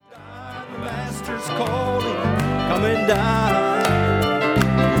Master's calling, coming down.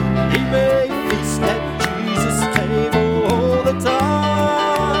 He may feast at Jesus' table all the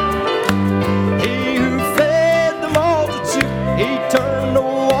time. He who fed the multitude, he turned the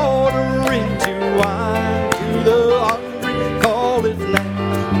water into wine. To the hungry calleth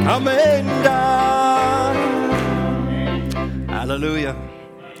now, coming down. Hallelujah.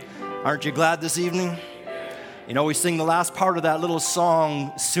 Aren't you glad this evening? You know, we sing the last part of that little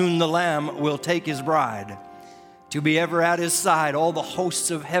song, soon the Lamb will take his bride. To be ever at his side, all the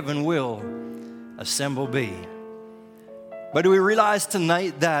hosts of heaven will assemble be. But do we realize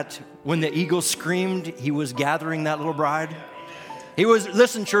tonight that when the eagle screamed, he was gathering that little bride? He was,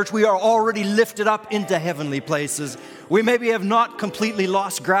 listen, church, we are already lifted up into heavenly places. We maybe have not completely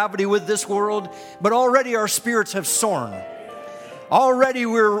lost gravity with this world, but already our spirits have soared. Already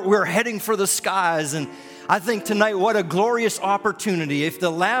we're heading for the skies, and I think tonight what a glorious opportunity if the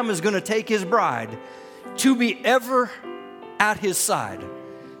Lamb is going to take his bride to be ever at his side.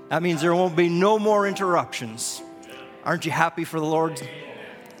 That means there won't be no more interruptions. Aren't you happy for the Lord?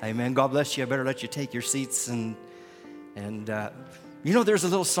 Amen. God bless you. I better let you take your seats. And you know, there's a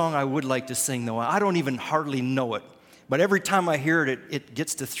little song I would like to sing, though. I don't even hardly know it. But every time I hear it, it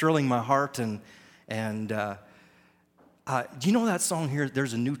gets to thrilling my heart. Do you know that song here,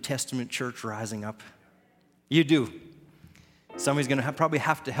 There's a New Testament Church Rising Up? You do. Somebody's going to probably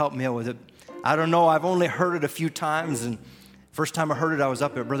have to help me out with it. I don't know. I've only heard it a few times. And first time I heard it, I was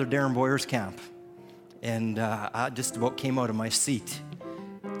up at Brother Darren Boyer's camp. And I just about came out of my seat.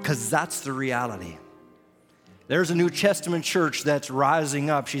 Because that's the reality. There's a New Testament church that's rising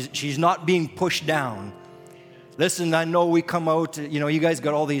up. She's not being pushed down. Listen, I know we come out, you know, you guys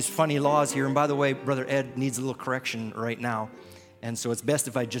got all these funny laws here. And by the way, Brother Ed needs a little correction right now. And so it's best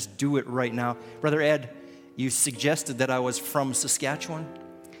if I just do it right now. Brother Ed, you suggested that I was from Saskatchewan.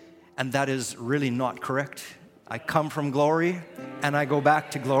 And that is really not correct. I come from Glory, and I go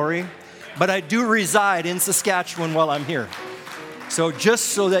back to Glory. But I do reside in Saskatchewan while I'm here. So just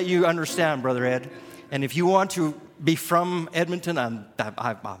so that you understand, Brother Ed, and if you want to be from Edmonton,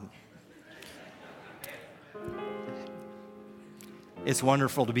 it's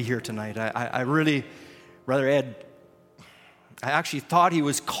wonderful to be here tonight. I really, Brother Ed, I actually thought he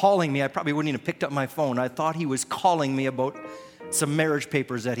was calling me. I probably wouldn't even have picked up my phone. I thought he was calling me about some marriage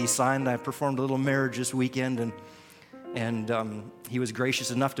papers that he signed. I performed a little marriage this weekend, and he was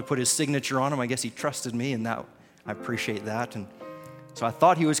gracious enough to put his signature on them. I guess he trusted me, and that I appreciate that. And so I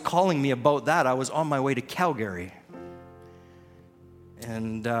thought he was calling me about that. I was on my way to Calgary,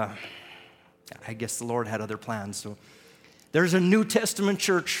 and I guess the Lord had other plans. So there's a New Testament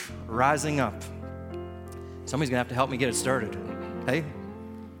church rising up. Somebody's going to have to help me get it started. Hey?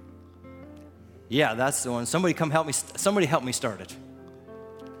 Yeah, that's the one. Somebody come help me. Somebody help me start it.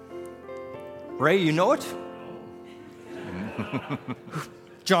 Ray, you know it?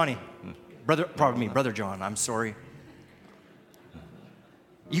 Johnny. Brother John, I'm sorry.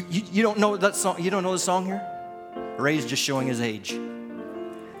 You don't know that song? You don't know the song here? Ray's just showing his age.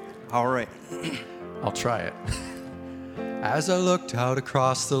 All right. I'll try it. As I looked out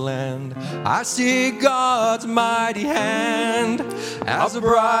across the land, I see God's mighty hand as a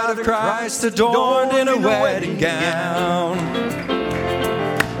bride of Christ adorned in a wedding gown.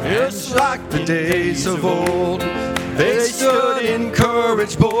 It's like the days of old. They stood in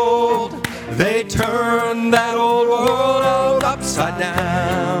courage bold. They turned that old world upside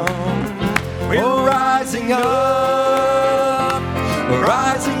down. We're rising up. We're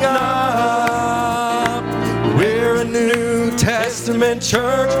rising up. We're a New Testament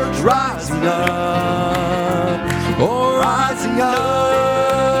church rising up. Oh, rising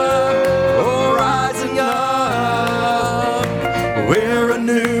up. Oh, rising up. We're a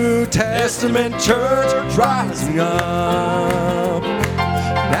New Testament church rising up.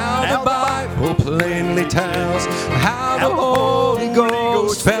 Now the Bible plainly tells how the Holy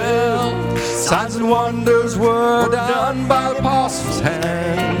Ghost fell. Signs and wonders were done by the apostles'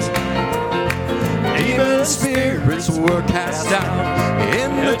 hands. Even spirits were cast out.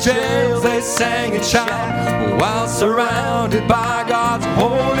 In the jails they sang and shouted, while surrounded by God's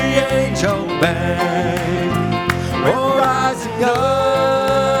holy angel band. Oh, rising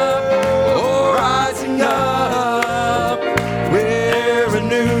up, oh, rising up. We're a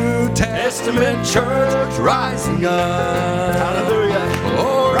New Testament church rising up. Hallelujah.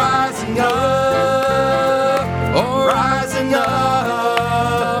 Oh, rising up, oh, rising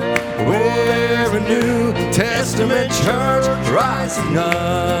up. We're a New Testament church rising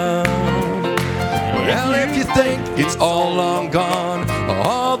up. Well, if you think it's all long gone,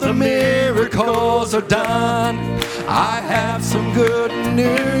 all the miracles are done, I have some good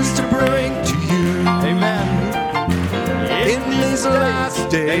news to bring to you.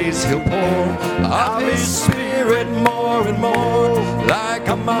 days He'll pour of His Spirit more and more. Like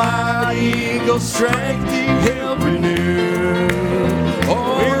a mighty eagle's strength He'll renew.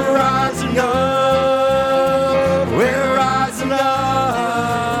 Oh, we're rising up, we're rising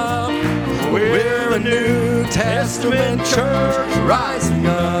up. We're a New Testament church rising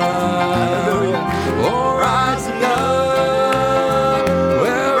up. Oh, rising up,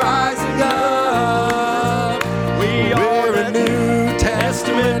 we're rising up. We're a New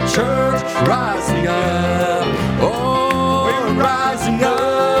Testament church rising up. Oh, we're rising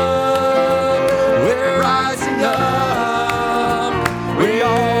up, we're rising up. We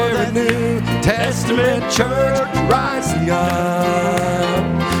are the New Testament church rising up.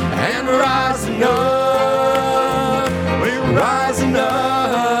 And we're rising up, we're rising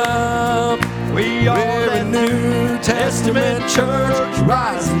up. We are the New Testament church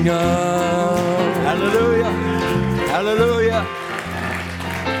rising up. Hallelujah. Hallelujah.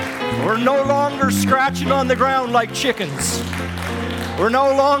 We're no longer scratching on the ground like chickens. We're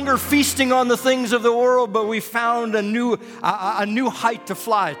no longer feasting on the things of the world, but we found a new height to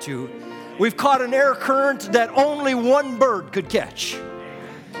fly to. We've caught an air current that only one bird could catch.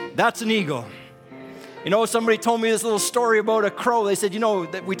 That's an eagle. You know, somebody told me this little story about a crow. They said, you know,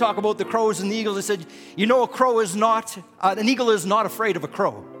 that we talk about the crows and the eagles. They said, you know, an eagle is not afraid of a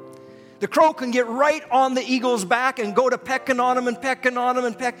crow. The crow can get right on the eagle's back and go to pecking on him and pecking on him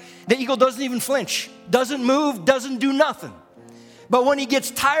and peck. The eagle doesn't even flinch, doesn't move, doesn't do nothing. But when he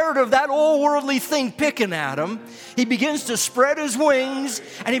gets tired of that old worldly thing picking at him, he begins to spread his wings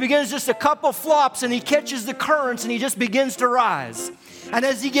and he begins just a couple flops and he catches the currents and he just begins to rise. And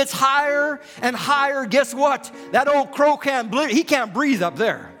as he gets higher and higher, guess what? That old crow can't breathe up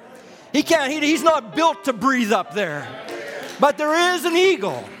there. He's not built to breathe up there. But there is an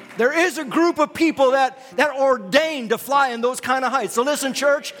eagle. There is a group of people that are ordained to fly in those kind of heights. So listen,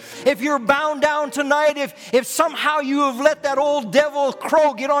 church, if you're bound down tonight, if somehow you have let that old devil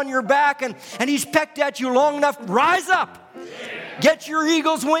crow get on your back and he's pecked at you long enough, rise up. Get your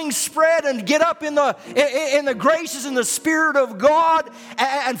eagle's wings spread and get up in the graces and the Spirit of God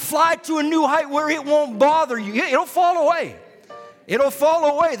and fly to a new height where it won't bother you. It'll fall away. It'll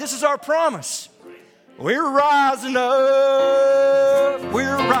fall away. This is our promise. We're rising up.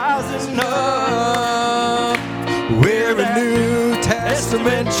 We're rising up. We're a New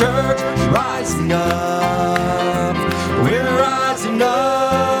Testament church rising up. We're rising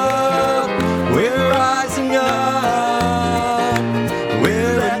up. We're rising up.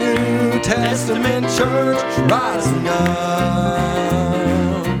 We're a New Testament church rising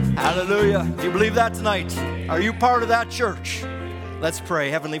up. Hallelujah. Do you believe that tonight? Are you part of that church? Let's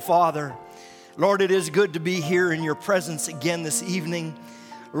pray. Heavenly Father, Lord, it is good to be here in your presence again this evening.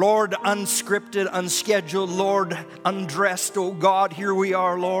 Lord, unscripted, unscheduled, Lord, undressed, oh God, here we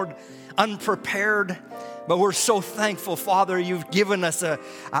are, Lord, unprepared. But we're so thankful, Father, you've given us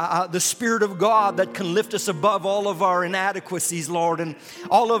the Spirit of God that can lift us above all of our inadequacies, Lord, and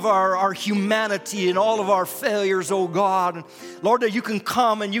all of our humanity and all of our failures, oh God. Lord, that you can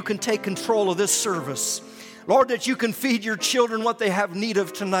come and you can take control of this service. Lord, that you can feed your children what they have need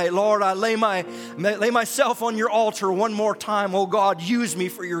of tonight. Lord, I lay myself on your altar one more time. Oh God, use me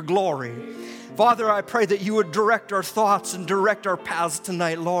for your glory. Father, I pray that you would direct our thoughts and direct our paths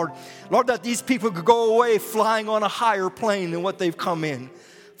tonight, Lord. Lord, that these people could go away flying on a higher plane than what they've come in.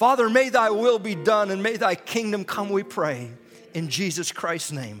 Father, may thy will be done and may thy kingdom come, we pray. In Jesus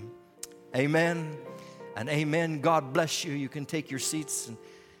Christ's name, amen and amen. God bless you. You can take your seats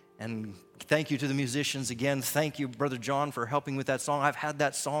and thank you to the musicians again. Thank you, Brother John, for helping with that song. I've had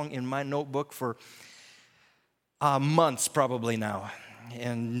that song in my notebook for months probably now.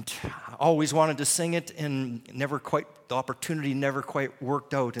 And I always wanted to sing it and the opportunity never quite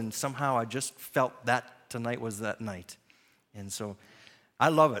worked out. And somehow I just felt that tonight was that night. And so I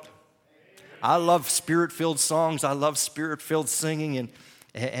love it. I love Spirit-filled songs. I love Spirit-filled singing.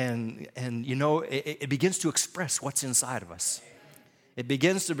 And you know, it begins to express what's inside of us. It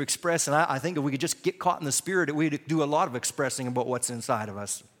begins to express, and I think if we could just get caught in the Spirit, we'd do a lot of expressing about what's inside of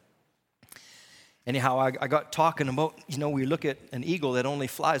us. Anyhow, I got talking about, you know, we look at an eagle that only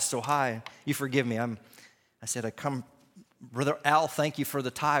flies so high. You forgive me. I said, Brother Al, thank you for the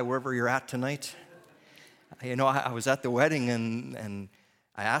tie wherever you're at tonight. You know, I was at the wedding, and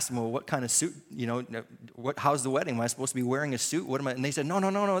I asked them, well, what kind of suit, you know, how's the wedding? Am I supposed to be wearing a suit? What am I? And they said,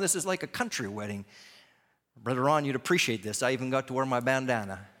 no, this is like a country wedding. Brother Ron, you'd appreciate this. I even got to wear my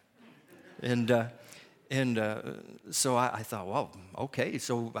bandana. So I thought, well, okay.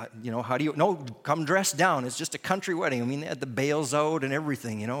 So, you know, come dressed down. It's just a country wedding. I mean, they had the bales out and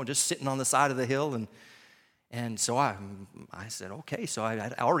everything, you know, just sitting on the side of the hill. And so I said, okay. So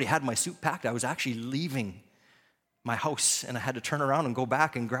I already had my suit packed. I was actually leaving my house, and I had to turn around and go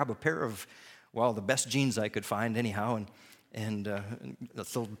back and grab a pair of, well, the best jeans I could find anyhow, and a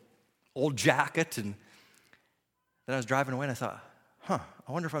little old jacket. And then I was driving away, and I thought,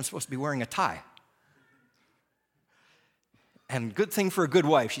 I wonder if I'm supposed to be wearing a tie. And good thing for a good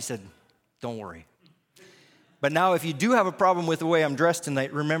wife, she said, don't worry. But now if you do have a problem with the way I'm dressed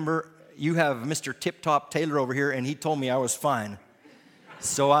tonight, remember, you have Mr. Tip Top Taylor over here, and he told me I was fine.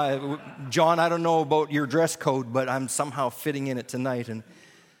 So, John, I don't know about your dress code, but I'm somehow fitting in it tonight.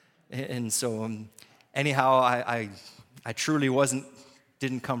 And so, anyhow, I truly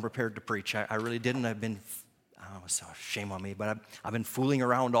didn't come prepared to preach. I really didn't. So shame on me, but I've been fooling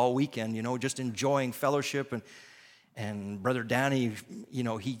around all weekend, just enjoying fellowship. And Brother Danny,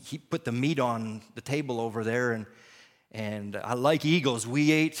 he put the meat on the table over there, and I like Eagles.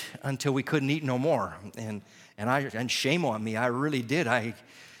 We ate until we couldn't eat no more, and shame on me, I really did. I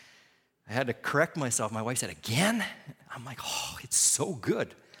had to correct myself. My wife said, again? I'm like, oh, it's so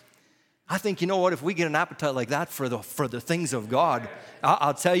good. I think, if we get an appetite like that for the things of God,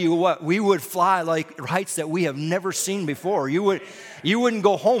 I'll tell you what, we would fly like heights that we have never seen before. You wouldn't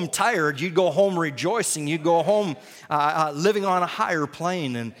go home tired. You'd go home rejoicing. You'd go home living on a higher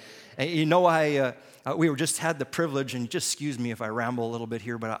plane. And we just had the privilege, and just excuse me if I ramble a little bit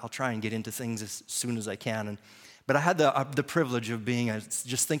here, but I'll try and get into things as soon as I can. But I had the privilege of being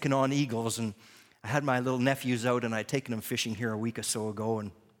just thinking on eagles, and I had my little nephews out, and I'd taken them fishing here a week or so ago,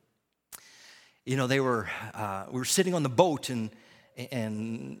 and we were sitting on the boat, and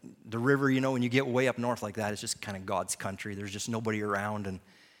the river, when you get way up north like that, it's just kind of God's country. There's just nobody around,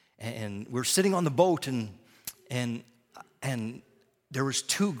 and we're sitting on the boat, and there was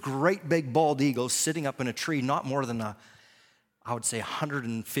two great big bald eagles sitting up in a tree, not more than I would say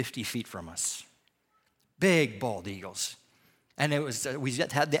 150 feet from us. Big bald eagles, and it was we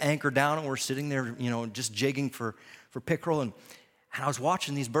had the anchor down, and we're sitting there, just jigging for pickerel, and I was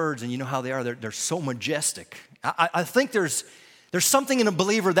watching these birds, and you know how they are. They're so majestic. I think there's something in a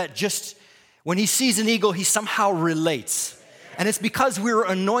believer that just, when he sees an eagle, he somehow relates. And it's because we were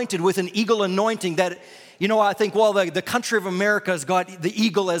anointed with an eagle anointing that, I think, the country of America has got the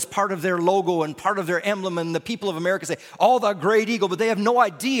eagle as part of their logo and part of their emblem, and the people of America say, oh, the great eagle, but they have no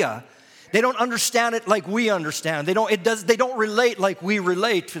idea. They don't understand it like we understand. They don't relate like we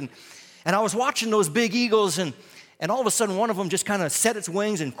relate. And I was watching those big eagles, and all of a sudden, one of them just kind of set its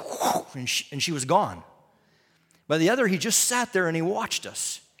wings, and she was gone. But the other, he just sat there and he watched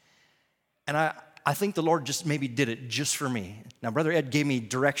us. And I think the Lord just maybe did it just for me. Now, Brother Ed gave me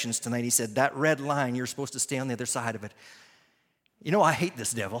directions tonight. He said, that red line, you're supposed to stay on the other side of it. I hate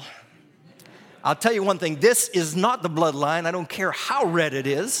this devil. I'll tell you one thing. This is not the bloodline. I don't care how red it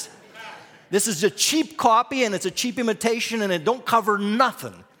is. This is a cheap copy, and it's a cheap imitation, and it don't cover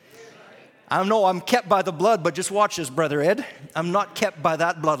nothing. I know I'm kept by the blood, but just watch this, Brother Ed. I'm not kept by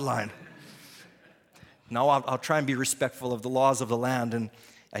that bloodline. No, I'll try and be respectful of the laws of the land, and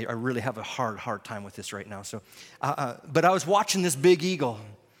I really have a hard time with this right now. So, but I was watching this big eagle,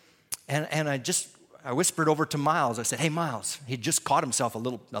 and I whispered over to Miles. I said, "Hey, Miles," he'd just caught himself a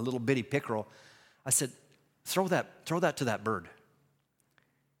little bitty pickerel. I said, "Throw that to that bird."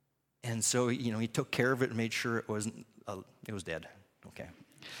 And so, he took care of it and made sure it was dead. Okay.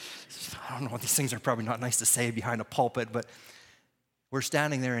 I don't know, these things are probably not nice to say behind a pulpit, but we're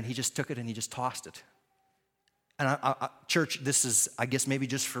standing there, and he just took it and he just tossed it. And church, this is, I guess, maybe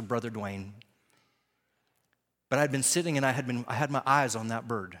just for Brother Dwayne. But I'd been sitting, and I had my eyes on that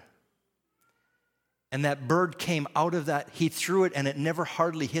bird. And that bird came out of that, he threw it, and it never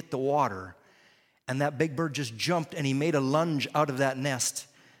hardly hit the water. And that big bird just jumped, and he made a lunge out of that nest.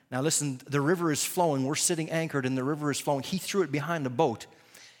 Now listen, the river is flowing. We're sitting anchored, and the river is flowing. He threw it behind the boat.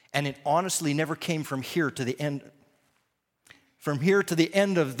 And it honestly never came from here to the end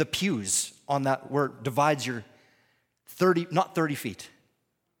of the pews on that, where it divides your 30 feet.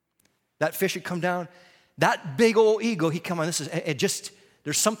 That fish had come down. That big old eagle, he come on. There's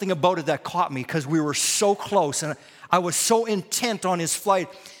something about it that caught me, because we were so close, and I was so intent on his flight.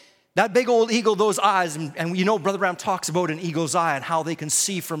 That big old eagle, those eyes, and Brother Branham talks about an eagle's eye and how they can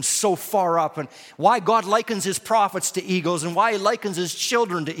see from so far up, and why God likens his prophets to eagles, and why he likens his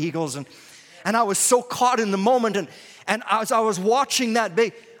children to eagles. And I was so caught in the moment, and as I was watching that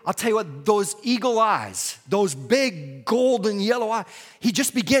big, I'll tell you what, those eagle eyes, those big golden yellow eyes, he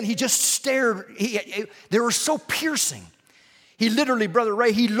just stared. They were so piercing. He literally, Brother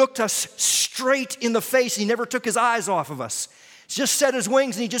Ray, he looked us straight in the face. He never took his eyes off of us. He just set his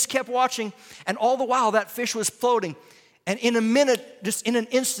wings, and he just kept watching. And all the while, that fish was floating. And in a minute, just in an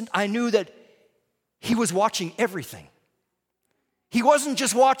instant, I knew that he was watching everything. He wasn't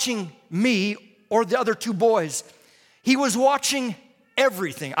just watching me or the other two boys. He was watching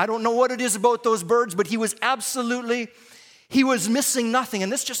everything. I don't know what it is about those birds, but he was missing nothing.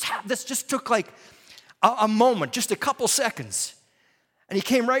 And this just took like a moment, just a couple seconds. And he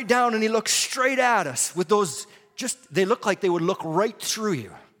came right down and he looked straight at us with those, they looked like they would look right through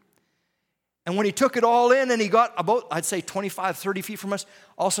you. And when he took it all in and he got about, I'd say 25, 30 feet from us,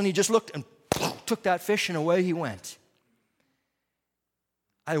 all of a sudden he just looked and took that fish and away he went.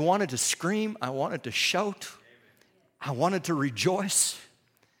 I wanted to scream. I wanted to shout. I wanted to rejoice.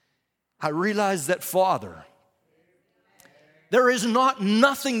 I realized that, Father, there is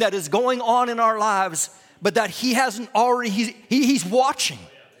nothing that is going on in our lives, but that he hasn't already, he's watching.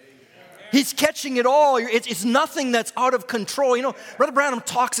 He's catching it all. It's nothing that's out of control. You know, Brother Branham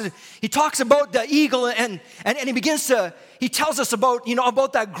talks about the eagle and he tells us about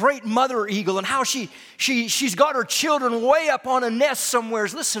that great mother eagle and how she's got her children way up on a nest somewhere.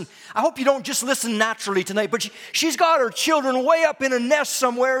 Listen, I hope you don't just listen naturally tonight, but she's got her children way up in a nest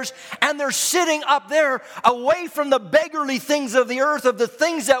somewhere, and they're sitting up there away from the beggarly things of the earth, of the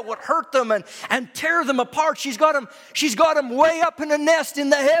things that would hurt them and tear them apart. She's got them way up in a nest in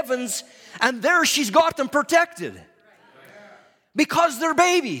the heavens, and there she's got them protected because they're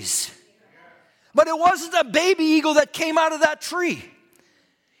babies. But it wasn't a baby eagle that came out of that tree.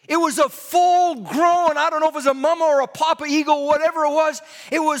 It was a full-grown, I don't know if it was a mama or a papa eagle, whatever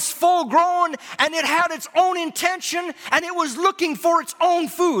it was full-grown, and it had its own intention, and it was looking for its own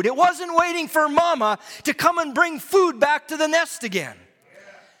food. It wasn't waiting for mama to come and bring food back to the nest again.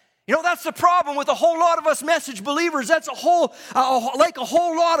 You know, that's the problem with a whole lot of us message believers. That's a whole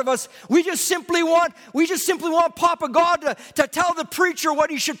lot of us. We just simply want Papa God to tell the preacher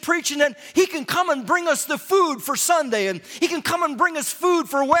what he should preach, and then he can come and bring us the food for Sunday, and he can come and bring us food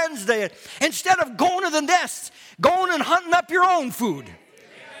for Wednesday. Instead of going to the nest, going and hunting up your own food.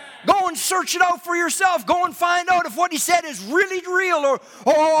 Go and search it out for yourself. Go and find out if what he said is really real,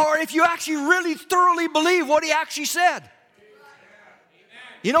 or if you actually really thoroughly believe what he actually said.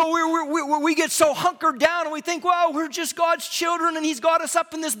 You know, we get so hunkered down and we think, well, we're just God's children and he's got us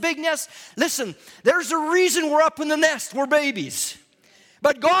up in this big nest. Listen, there's a reason we're up in the nest. We're babies.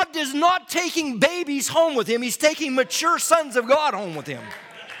 But God is not taking babies home with him. He's taking mature sons of God home with him.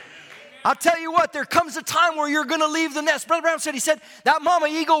 I'll tell you what, there comes a time where you're going to leave the nest. Brother Brown said, that mama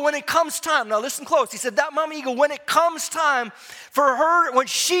eagle, when it comes time, now listen close. He said, that mama eagle, when it comes time for her, when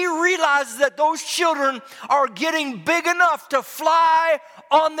she realizes that those children are getting big enough to fly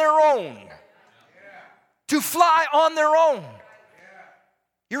on their own. To fly on their own.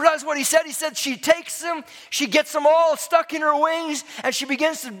 You realize what he said? He said she takes them, she gets them all stuck in her wings, and she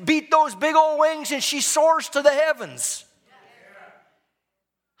begins to beat those big old wings, and she soars to the heavens.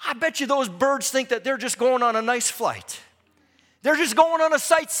 I bet you those birds think that they're just going on a nice flight. They're just going on a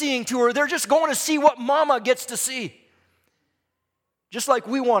sightseeing tour. They're just going to see what mama gets to see. Just like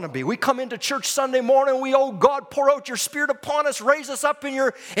we want to be. We come into church Sunday morning, oh God, pour out your spirit upon us, raise us up in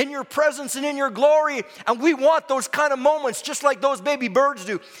your presence and in your glory. And we want those kind of moments just like those baby birds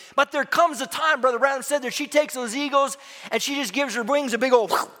do. But there comes a time, Brother Branham said, that she takes those eagles and she just gives her wings a big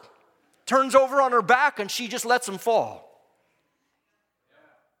old turns over on her back and she just lets them fall.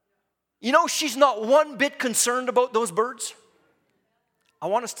 You know, she's not one bit concerned about those birds. I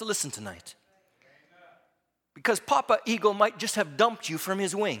want us to listen tonight. Because Papa Eagle might just have dumped you from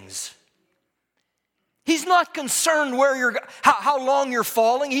his wings. He's not concerned how long you're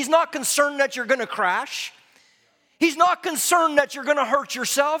falling. He's not concerned that you're going to crash. He's not concerned that you're going to hurt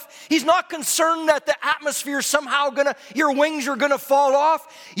yourself. He's not concerned that the atmosphere your wings are going to fall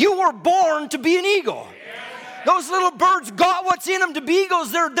off. You were born to be an eagle. Those little birds got what's in them to be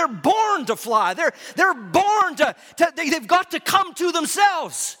eagles. They're born to fly. They're born they've got to come to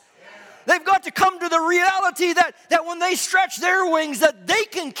themselves. They've got to come to the reality that when they stretch their wings, that they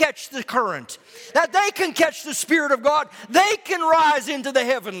can catch the current, that they can catch the Spirit of God. They can rise into the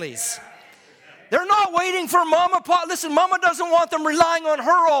heavenlies. They're not waiting for Mama. Listen, Mama doesn't want them relying on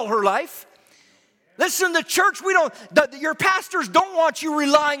her all her life. Listen, the church, your pastors don't want you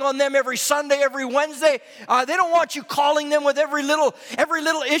relying on them every Sunday, every Wednesday. They don't want you calling them with every little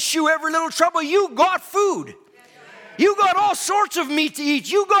issue, every little trouble. You got food. You got all sorts of meat to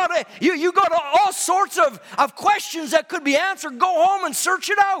eat. You got all sorts of questions that could be answered. Go home and search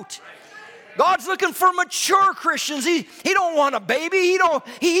it out. God's looking for mature Christians. He don't want a baby. He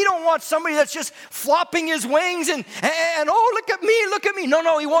don't want somebody that's just flopping his wings and oh, look at me.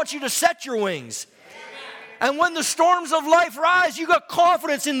 No, he wants you to set your wings. And when the storms of life rise, you got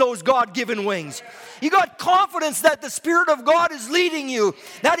confidence in those God-given wings. You got confidence that the Spirit of God is leading you,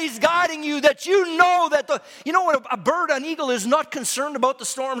 that He's guiding you, that you know that when a bird, an eagle, is not concerned about the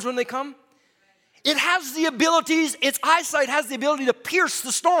storms when they come. It has the abilities, its eyesight has the ability to pierce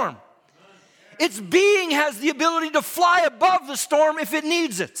the storm. Its being has the ability to fly above the storm if it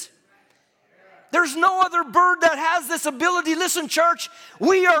needs it. There's no other bird that has this ability. Listen, church,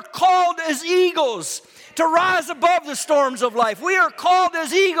 we are called as eagles to rise above the storms of life. We are called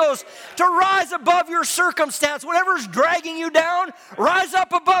as eagles to rise above your circumstance. Whatever's dragging you down, rise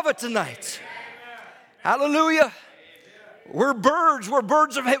up above it tonight. Hallelujah. We're birds. We're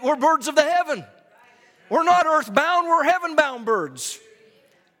birds of the heaven. We're not earthbound. We're heaven-bound birds.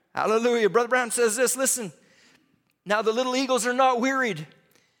 Hallelujah. Brother Brown says this, listen. Now the little eagles are not wearied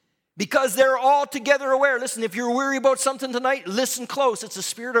because they're all together aware. Listen, if you're weary about something tonight, listen close. It's the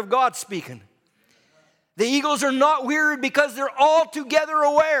Spirit of God speaking. The eagles are not wearied because they're all together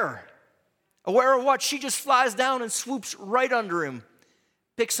aware. Aware of what? She just flies down and swoops right under him,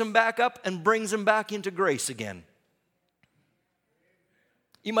 picks him back up, and brings him back into grace again.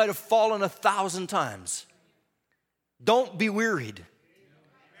 You might have fallen 1,000 times. Don't be wearied.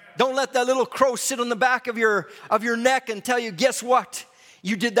 Don't let that little crow sit on the back of your neck and tell you, guess what?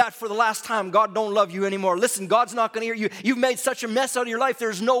 You did that for the last time. God don't love you anymore. Listen, God's not going to hear you. You've made such a mess out of your life.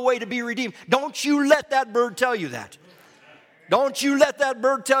 There's no way to be redeemed. Don't you let that bird tell you that. Don't you let that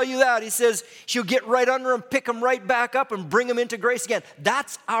bird tell you that. He says she'll get right under him, pick him right back up, and bring him into grace again.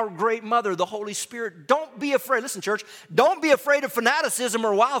 That's our great mother, the Holy Spirit. Don't be afraid. Listen, church, don't be afraid of fanaticism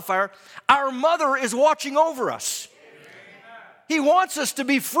or wildfire. Our mother is watching over us. He wants us to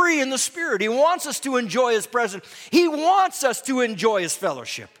be free in the Spirit. He wants us to enjoy His presence. He wants us to enjoy His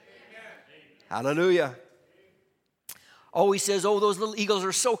fellowship. Hallelujah. Oh, he says, oh, those little eagles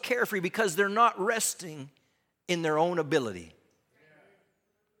are so carefree because they're not resting in their own ability.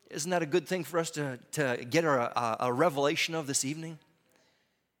 Isn't that a good thing for us to get a revelation of this evening?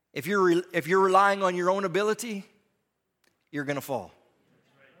 If you're relying on your own ability, you're going to fall.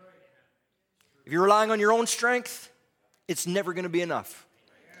 If you're relying on your own strength, it's never going to be enough.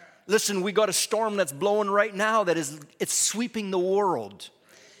 Listen, we got a storm that's blowing right now it's sweeping the world.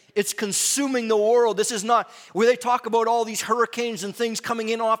 It's consuming the world. This is not where they talk about all these hurricanes and things coming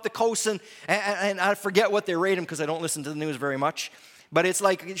in off the coast, and I forget what they rate them because I don't listen to the news very much. But it's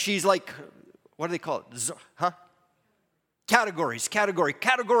like, she's like, what do they call it? Categories. Category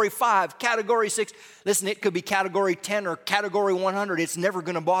 5, Category 6. Listen, it could be Category 10 or Category 100. It's never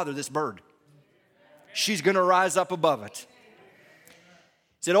going to bother this bird. She's going to rise up above it. He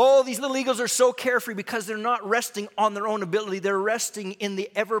said, oh, these little eagles are so carefree because they're not resting on their own ability. They're resting in the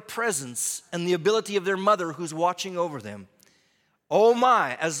ever-presence and the ability of their mother who's watching over them. Oh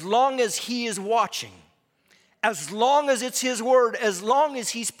my, as long as He is watching, as long as it's His word, as long as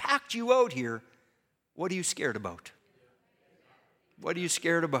He's packed you out here, what are you scared about? What are you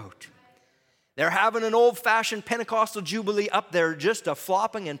scared about? They're having an old-fashioned Pentecostal jubilee up there, just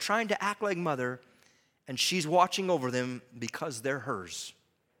flopping and trying to act like mother. And she's watching over them because they're hers.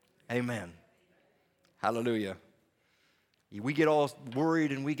 Amen. Hallelujah. We get all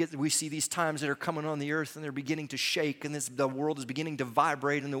worried and we see these times that are coming on the earth and they're beginning to shake and the world is beginning to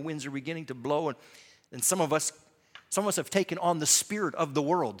vibrate and the winds are beginning to blow. And some of us have taken on the spirit of the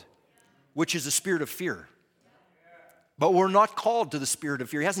world, which is a spirit of fear. But we're not called to the spirit of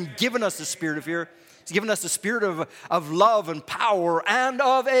fear. He hasn't given us the spirit of fear. He's given us the spirit of love and power and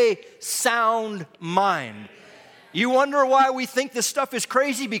of a sound mind. You wonder why we think this stuff is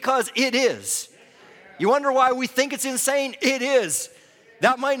crazy? Because it is. You wonder why we think it's insane? It is.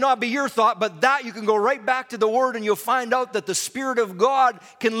 That might not be your thought, but that you can go right back to the Word and you'll find out that the Spirit of God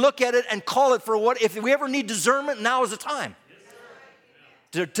can look at it and call it for what. If we ever need discernment, now is the time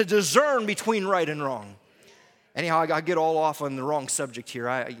to discern between right and wrong. Anyhow, I get all off on the wrong subject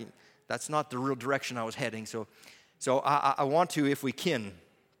here. That's not the real direction I was heading. So I want to, if we can,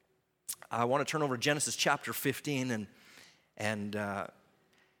 I want to turn over to Genesis chapter 15, and I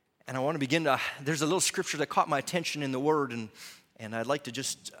want to begin to. There's a little scripture that caught my attention in the Word, and I'd like to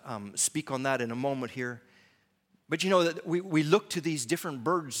just speak on that in a moment here. But you know that we look to these different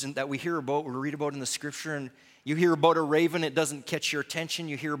birds that we hear about, we read about in the Scripture, and you hear about a raven, it doesn't catch your attention.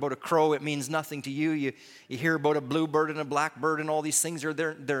 You hear about a crow, it means nothing to you. You hear about a bluebird and a blackbird and all these things.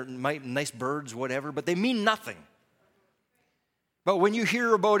 They're nice birds, whatever, but they mean nothing. But when you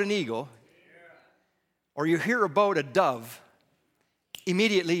hear about an eagle, or you hear about a dove,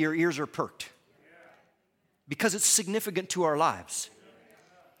 immediately your ears are perked. Because it's significant to our lives.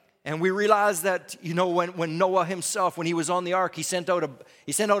 And we realize that, you know, when Noah himself, when he was on the ark, he sent out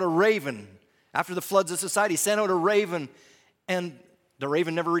a raven After the floods of society, he sent out a raven, and the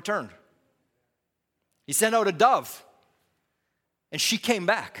raven never returned. He sent out a dove, and she came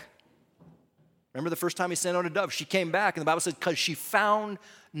back. Remember the first time he sent out a dove? She came back, and the Bible said, because she found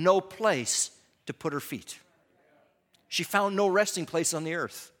no place to put her feet. She found no resting place on the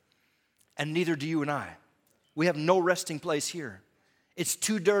earth, and neither do you and I. We have no resting place here. It's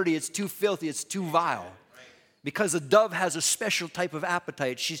too dirty, it's too filthy, it's too vile. Because a dove has a special type of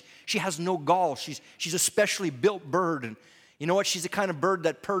appetite. She has no gall. She's a specially built bird. And you know what? She's the kind of bird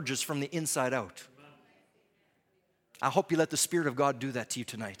that purges from the inside out. I hope you let the Spirit of God do that to you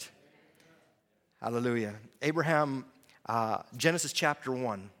tonight. Hallelujah. Abraham, Genesis chapter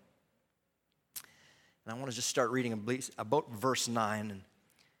 1. And I want to just start reading about verse 9. And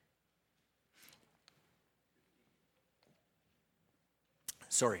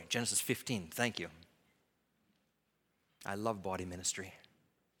Genesis 15. Thank you. I love body ministry.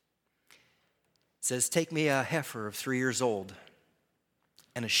 It says, take me a heifer of 3 years old,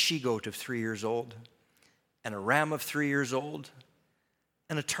 and a she-goat of 3 years old, and a ram of 3 years old,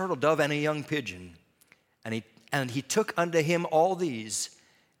 and a turtle dove, and a young pigeon. And he took unto him all these,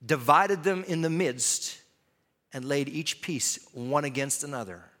 divided them in the midst, and laid each piece one against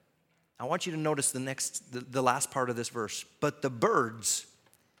another. I want you to notice the last part of this verse. But the birds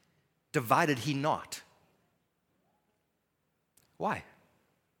divided he not. Why?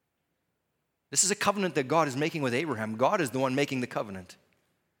 This is a covenant that God is making with Abraham. God is the one making the covenant.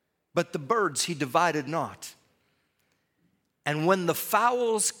 But the birds he divided not. And when the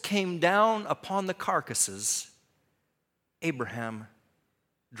fowls came down upon the carcasses, Abraham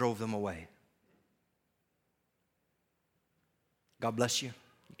drove them away. God bless you.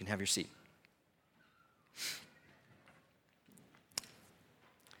 You can have your seat.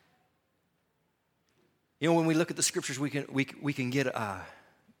 You know, when we look at the scriptures, we can get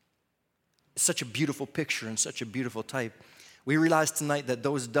such a beautiful picture and such a beautiful type. We realize tonight that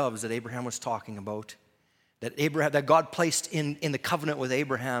those doves that Abraham was talking about, that God placed in the covenant with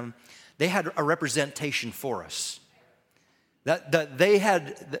Abraham, they had a representation for us. That they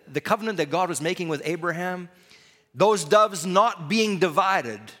had the covenant that God was making with Abraham, those doves not being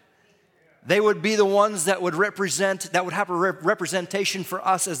divided, they would be the ones that would have a representation for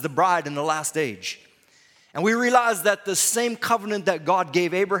us as the bride in the last age. And we realize that the same covenant that God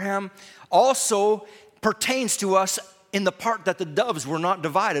gave Abraham also pertains to us in the part that the doves were not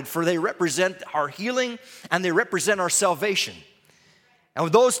divided, for they represent our healing and they represent our salvation. And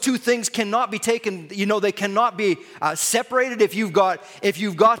those two things cannot be taken, they cannot be separated. If you've got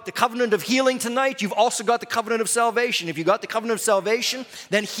the covenant of healing tonight, you've also got the covenant of salvation. If you've got the covenant of salvation,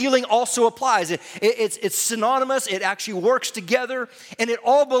 then healing also applies. It's synonymous, it actually works together, and it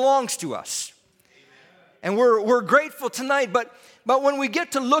all belongs to us. And we're grateful tonight, but when we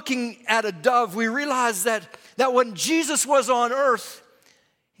get to looking at a dove, we realize that when Jesus was on earth,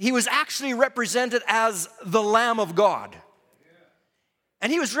 he was actually represented as the Lamb of God.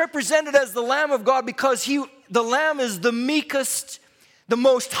 And he was represented as the Lamb of God because the Lamb is the meekest, the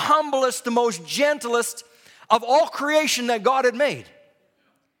most humblest, the most gentlest of all creation that God had made,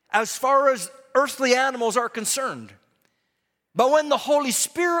 as far as earthly animals are concerned. But when the Holy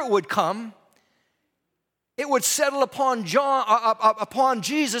Spirit would come, it would settle upon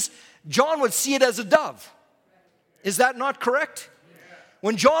Jesus. John would see it as a dove. Is that not correct?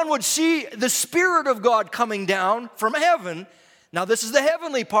 When John would see the Spirit of God coming down from heaven, now this is the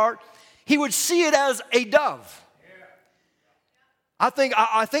heavenly part, he would see it as a dove. I think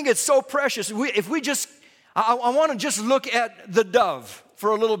it's so precious. I want to just look at the dove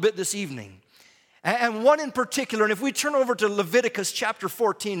for a little bit this evening. And one in particular, and if we turn over to Leviticus chapter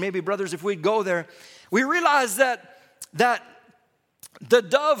 14, maybe brothers, if we'd go there, we realize that the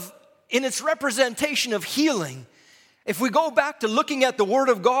dove, in its representation of healing, if we go back to looking at the Word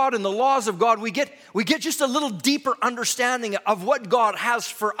of God and the laws of God, we get just a little deeper understanding of what God has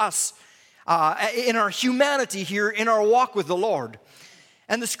for us in our humanity here, in our walk with the Lord.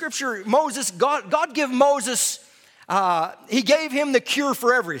 And the scripture, God gave Moses, he gave him the cure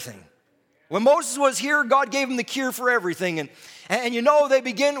for everything. When Moses was here, God gave him the cure for everything. And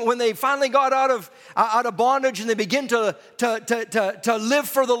when they finally got out of bondage and they begin to live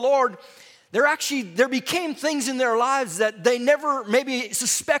for the Lord, there became things in their lives that they never maybe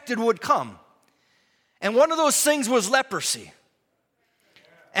suspected would come. And one of those things was leprosy.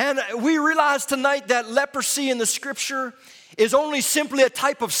 And we realize tonight that leprosy in the scripture is only simply a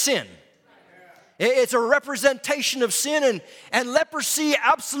type of sin. It's a representation of sin, and leprosy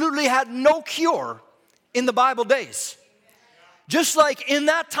absolutely had no cure in the Bible days. Just like in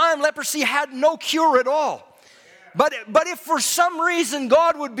that time, leprosy had no cure at all. But if for some reason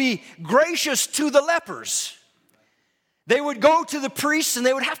God would be gracious to the lepers, they would go to the priests and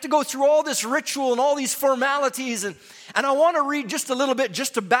they would have to go through all this ritual and all these formalities. And I want to read just a little bit,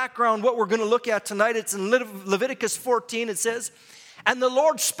 just to background what we're going to look at tonight. It's in Leviticus 14. It says, "And the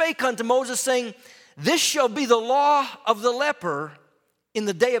Lord spake unto Moses, saying, This shall be the law of the leper in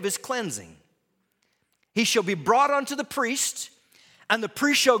the day of his cleansing. He shall be brought unto the priest, and the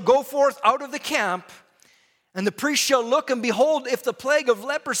priest shall go forth out of the camp, and the priest shall look, and behold, if the plague of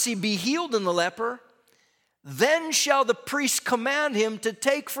leprosy be healed in the leper, then shall the priest command him to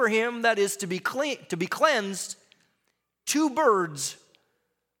take for him that is to be cleansed 2 birds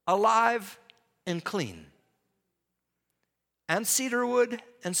alive and clean, and cedar wood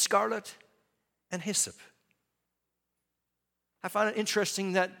and scarlet and hyssop." I find it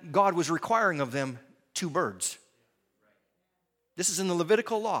interesting that God was requiring of them 2 birds. This is in the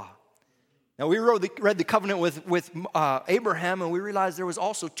Levitical law. Now, we read the covenant with Abraham, and we realized there was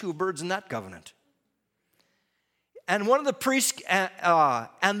also 2 birds in that covenant. And one of the priests,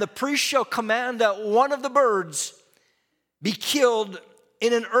 and the priest shall command that one of the birds be killed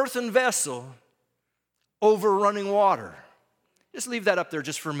in an earthen vessel over running water. Just leave that up there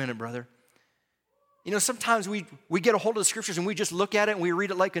just for a minute, brother. You know, sometimes we get a hold of the scriptures and we just look at it and we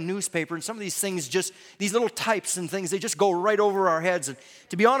read it like a newspaper, and some of these things just, these little types and things, they just go right over our heads. And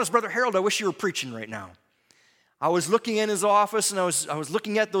to be honest, Brother Harold, I wish you were preaching right now. I was looking in his office and I was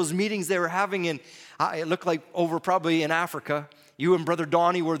looking at those meetings they were having, and it looked like over probably in Africa. You and Brother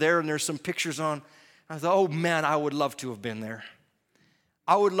Donnie were there, and there's some pictures on. I thought, oh man, I would love to have been there.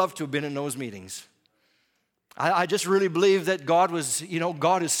 I would love to have been in those meetings. I just really believe that God was, you know,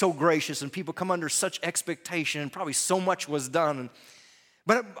 God is so gracious, and people come under such expectation, and probably so much was done.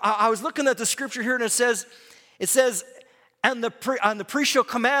 But I was looking at the scripture here, and it says, and the priest shall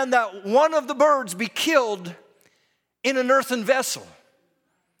command that one of the birds be killed in an earthen vessel.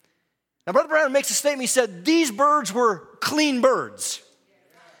 Now, Brother Brown makes a statement. He said, these birds were clean birds.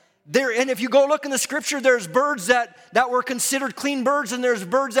 And if you go look in the scripture, there's birds that were considered clean birds, and there's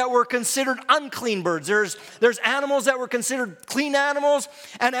birds that were considered unclean birds. There's animals that were considered clean animals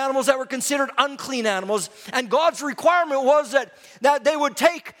and animals that were considered unclean animals. And God's requirement was that they would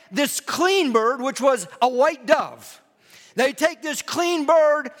take this clean bird, which was a white dove. They take this clean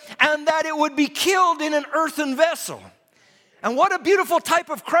bird, and that it would be killed in an earthen vessel. And what a beautiful type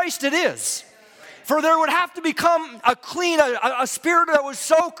of Christ it is. For there would have to become a spirit that was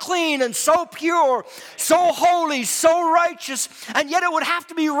so clean and so pure, so holy, so righteous, and yet it would have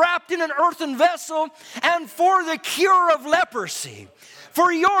to be wrapped in an earthen vessel, and for the cure of leprosy,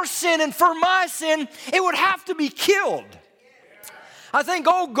 for your sin and for my sin, it would have to be killed. I think,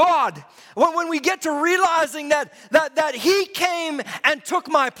 oh God, when we get to realizing that He came and took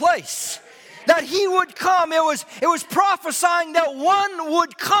my place, that He would come. It was prophesying that one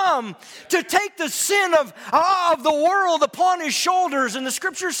would come to take the sin of the world upon His shoulders. And the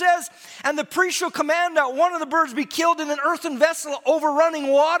scripture says, and the priest shall command that one of the birds be killed in an earthen vessel over running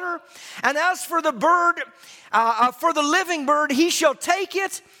water. And as for the bird, for the living bird, he shall take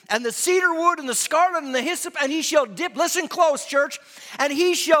it, and the cedar wood and the scarlet and the hyssop, and he shall dip, listen close, church, and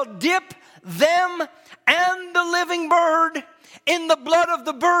he shall dip them and the living bird in the blood of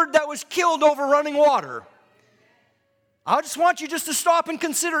the bird that was killed over running water. I just want you just to stop and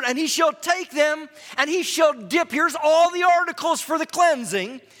consider it. And he shall take them, and he shall dip. Here's all the articles for the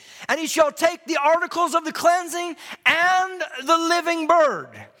cleansing. And he shall take the articles of the cleansing and the living bird.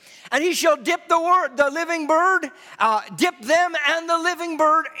 And he shall dip the living bird, dip them and the living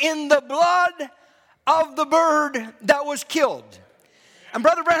bird in the blood of the bird that was killed. And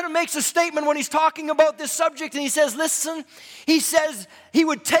Brother Branham makes a statement when he's talking about this subject, and he says, listen, he says he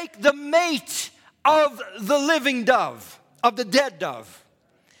would take the mate of the living dove, of the dead dove.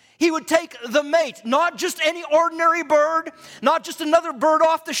 He would take the mate, not just any ordinary bird, not just another bird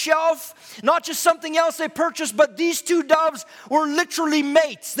off the shelf, not just something else they purchased, but these 2 doves were literally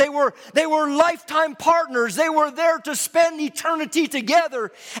mates. They were lifetime partners. They were there to spend eternity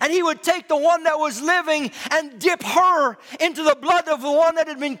together. And he would take the one that was living and dip her into the blood of the one that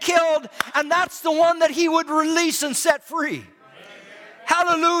had been killed, and that's the one that he would release and set free. Amen.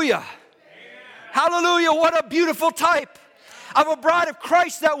 Hallelujah. Amen. Hallelujah. What a beautiful type of a bride of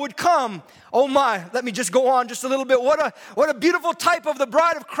Christ that would come. Oh my, let me just go on just a little bit. What a beautiful type of the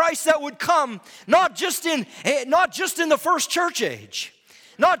bride of Christ that would come, not just in the first church age,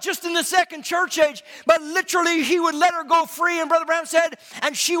 not just in the second church age, but literally he would let her go free. And Brother Branham said,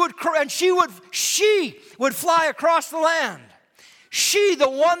 and she would fly across the land. She, the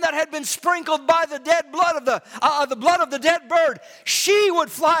one that had been sprinkled by the dead blood of the blood of the dead bird, she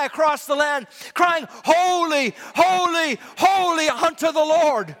would fly across the land crying, "Holy, holy, holy unto the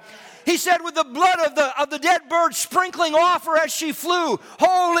Lord." He said, with the blood of the dead bird sprinkling off her as she flew,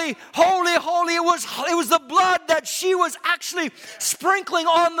 "Holy, holy, holy." It was the blood that she was actually sprinkling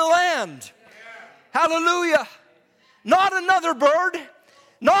on the land. Hallelujah. Not another bird,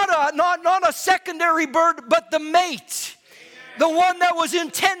 not a secondary bird, but the mate. The one that was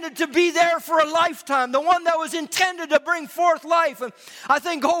intended to be there for a lifetime. The one that was intended to bring forth life. And I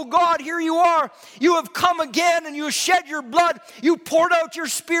think, oh God, here you are. You have come again and you have shed your blood. You poured out your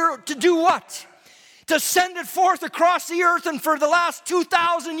Spirit to do what? To send it forth across the earth. And for the last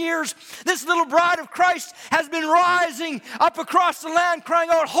 2,000 years, this little bride of Christ has been rising up across the land, crying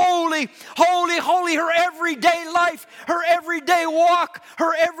out, "Holy, holy, holy." Her everyday life, her everyday walk,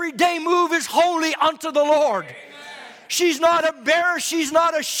 her everyday move is holy unto the Lord. She's not embarrassed. She's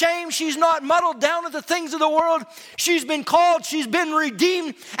not ashamed. She's not muddled down with the things of the world. She's been called. She's been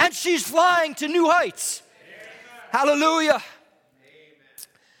redeemed. And she's flying to new heights. Amen. Hallelujah. Amen.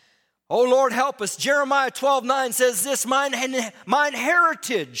 Oh, Lord, help us. Jeremiah 12:9 says this, mine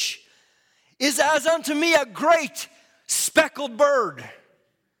heritage is as unto me a great speckled bird.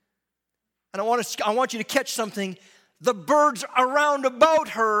 And I want you to catch something. The birds around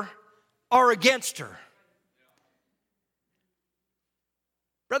about her are against her.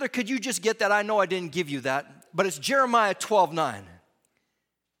 Brother, could you just get that? I know I didn't give you that, but it's Jeremiah 12:9.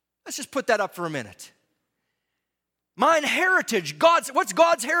 Let's just put that up for a minute. Mine heritage, what's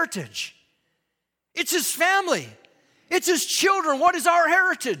God's heritage? It's His family. It's His children. What is our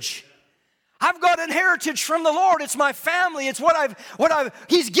heritage? I've got an heritage from the Lord. It's my family. It's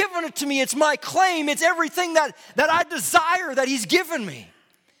He's given it to me. It's my claim. It's everything that I desire that He's given me.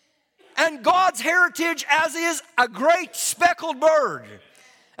 And God's heritage as is a great speckled bird.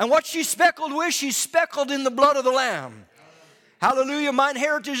 And what she's speckled with, she's speckled in the blood of the Lamb. Hallelujah. Mine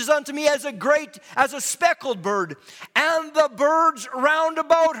heritage is unto me as a speckled bird. And the birds round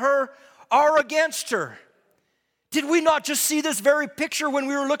about her are against her. Did we not just see this very picture when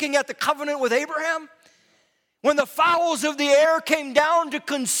we were looking at the covenant with Abraham? When the fowls of the air came down to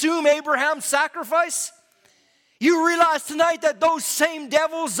consume Abraham's sacrifice? You realize tonight that those same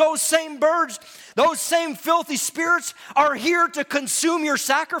devils, those same birds, those same filthy spirits are here to consume your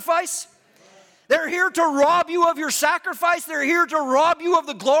sacrifice? They're here to rob you of your sacrifice. They're here to rob you of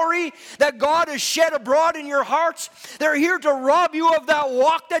the glory that God has shed abroad in your hearts. They're here to rob you of that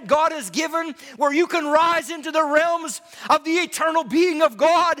walk that God has given, where you can rise into the realms of the eternal being of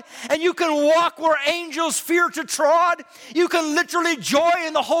God, and you can walk where angels fear to trod. You can literally joy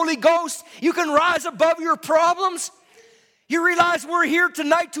in the Holy Ghost. You can rise above your problems. You realize we're here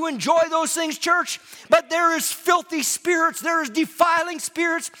tonight to enjoy those things, church, but there is filthy spirits, there is defiling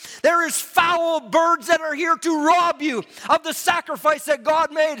spirits, there is foul birds that are here to rob you of the sacrifice that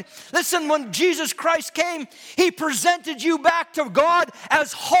God made. Listen, when Jesus Christ came, He presented you back to God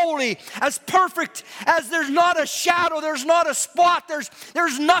as holy, as perfect, as there's not a shadow, there's not a spot,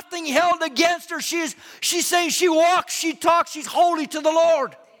 there's nothing held against her. She's saying she walks, she talks, she's holy to the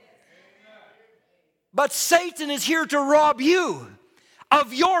Lord. But Satan is here to rob you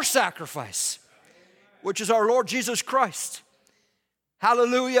of your sacrifice, which is our Lord Jesus Christ.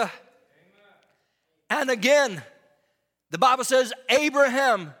 Hallelujah. And again, the Bible says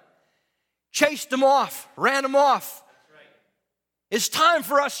Abraham chased him off, ran him off. It's time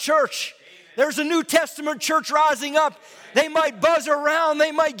for us, church. There's a New Testament church rising up. They might buzz around.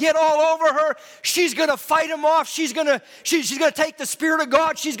 They might get all over her. She's going to fight him off. She's going to take the Spirit of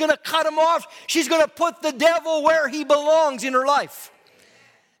God. She's going to cut him off. She's going to put the devil where he belongs in her life.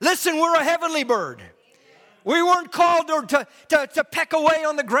 Listen, we're a heavenly bird. We weren't called to peck away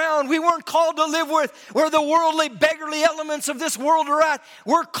on the ground. We weren't called to live where the worldly, beggarly elements of this world are at.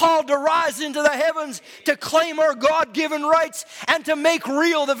 We're called to rise into the heavens, to claim our God-given rights, and to make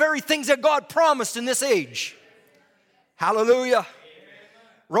real the very things that God promised in this age. Hallelujah. Amen.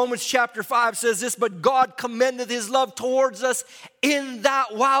 Romans chapter 5 says this, but God commendeth His love towards us in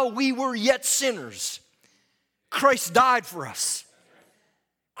that while we were yet sinners, Christ died for us.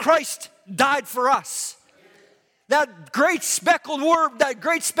 Christ died for us. That great speckled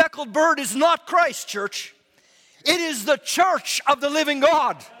bird is not Christ, church. It is the church of the living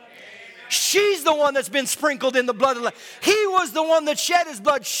God. Amen. She's the one that's been sprinkled in the blood of the Lamb. He was the one that shed His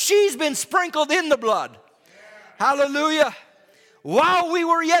blood. She's been sprinkled in the blood. Hallelujah. While we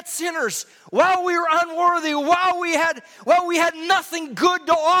were yet sinners, while we were unworthy, while we had nothing good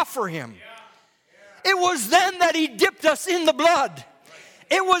to offer Him. It was then that He dipped us in the blood.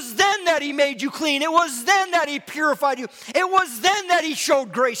 It was then that he made you clean. It was then that he purified you. It was then that he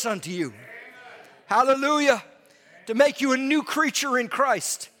showed grace unto you. Hallelujah. To make you a new creature in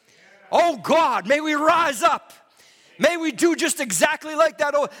Christ. Oh God, may we rise up. May we do just exactly like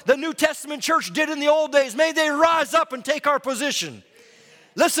that the New Testament church did in the old days. May they rise up and take our position.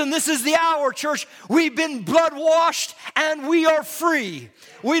 Listen, this is the hour, church. We've been blood washed and we are free.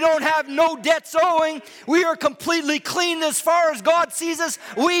 We don't have no debts owing. We are completely clean as far as God sees us.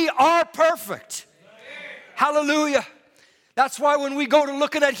 We are perfect. Hallelujah. That's why when we go to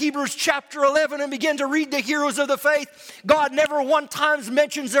looking at Hebrews chapter 11 and begin to read the heroes of the faith, God never one time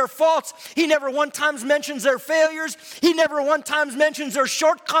mentions their faults. He never one time mentions their failures. He never one time mentions their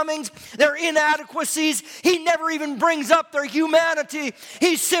shortcomings, their inadequacies. He never even brings up their humanity.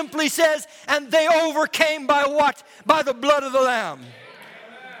 He simply says, and they overcame by what? By the blood of the Lamb.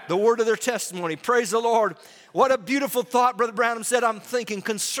 The word of their testimony. Praise the Lord. What a beautiful thought, Brother Branham said, I'm thinking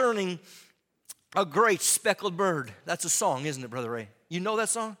concerning a great speckled bird. That's a song, isn't it, Brother Ray? You know that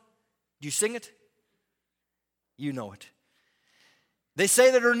song? Do you sing it? You know it. They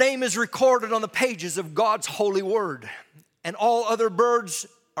say that her name is recorded on the pages of God's holy word, and all other birds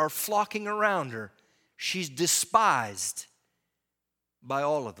are flocking around her. She's despised by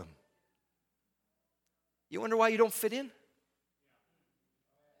all of them. You wonder why you don't fit in?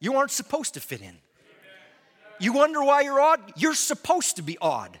 You aren't supposed to fit in. You wonder why you're odd? You're supposed to be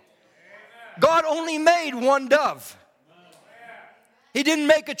odd. God only made one dove. He didn't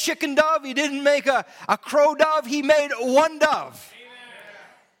make a chicken dove. He didn't make a crow dove. He made one dove.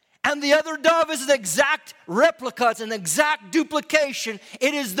 And the other dove is an exact replica. It's an exact duplication.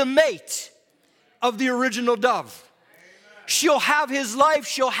 It is the mate of the original dove. She'll have his life.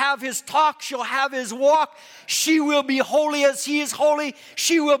 She'll have his talk. She'll have his walk. She will be holy as he is holy.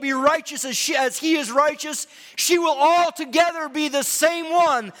 She will be righteous as he is righteous. She will altogether be the same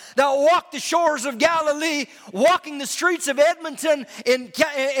one that walked the shores of Galilee, walking the streets of Edmonton, in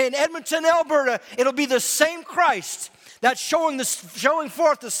Edmonton, Alberta. It'll be the same Christ that's showing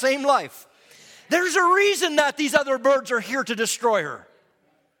forth the same life. There's a reason that these other birds are here to destroy her.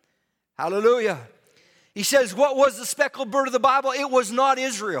 Hallelujah. He says, what was the speckled bird of the Bible? It was not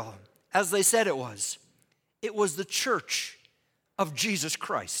Israel, as they said it was. It was the church of Jesus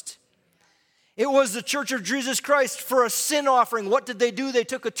Christ. It was the church of Jesus Christ for a sin offering. What did they do? They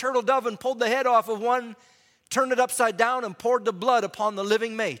took a turtle dove and pulled the head off of one, turned it upside down, and poured the blood upon the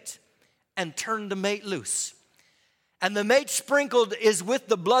living mate, and turned the mate loose. And the mate sprinkled is with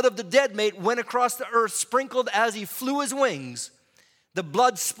the blood of the dead mate, went across the earth, sprinkled as he flew his wings, the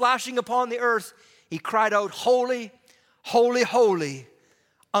blood splashing upon the earth. He cried out, holy, holy, holy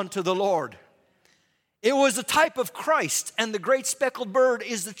unto the Lord. It was a type of Christ, and the great speckled bird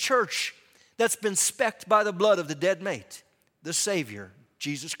is the church that's been specked by the blood of the dead mate, the Savior,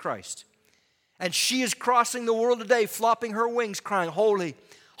 Jesus Christ. And she is crossing the world today, flopping her wings, crying, holy,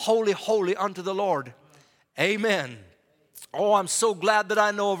 holy, holy unto the Lord. Amen. Oh, I'm so glad that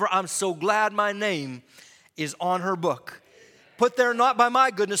I know of her. I'm so glad my name is on her book. Put there not by my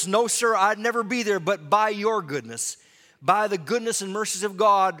goodness, no sir, I'd never be there, but by your goodness. By the goodness and mercies of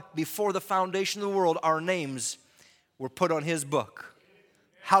God, before the foundation of the world, our names were put on his book.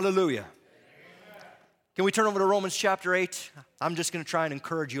 Hallelujah. Can we turn over to Romans chapter 8? I'm just going to try and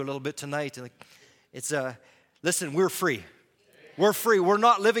encourage you a little bit tonight. Listen, we're free. We're free. We're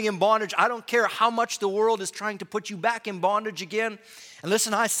not living in bondage. I don't care how much the world is trying to put you back in bondage again. And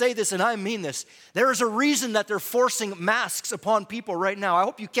listen, I say this and I mean this. There is a reason that they're forcing masks upon people right now. I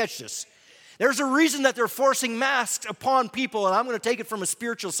hope you catch this. There's a reason that they're forcing masks upon people, and I'm going to take it from a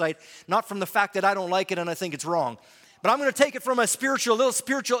spiritual side, not from the fact that I don't like it and I think it's wrong. But I'm going to take it from a little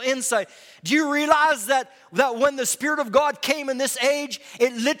spiritual insight. Do you realize that when the Spirit of God came in this age,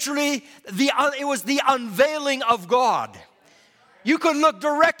 it was the unveiling of God. You could look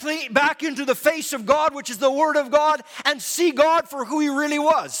directly back into the face of God, which is the Word of God, and see God for who He really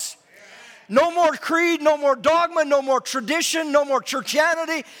was. No more creed, no more dogma, no more tradition, no more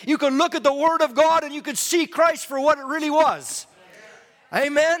churchianity. You could look at the Word of God and you could see Christ for what it really was.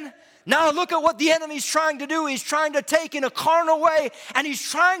 Amen? Now look at what the enemy's trying to do. He's trying to take in a carnal way, and he's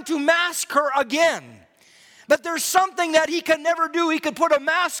trying to mask her again. But there's something that he can never do. He could put a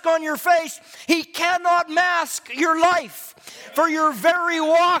mask on your face. He cannot mask your life. For your very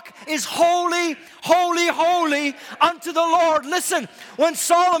walk is holy, holy, holy unto the Lord. Listen,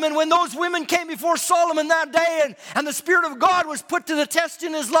 when those women came before Solomon that day, and the Spirit of God was put to the test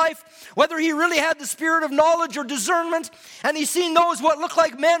in his life, whether he really had the spirit of knowledge or discernment, and he seen those what looked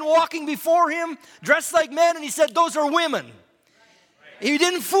like men walking before him, dressed like men, and he said, those are women. He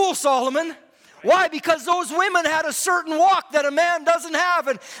didn't fool Solomon. Why? Because those women had a certain walk that a man doesn't have.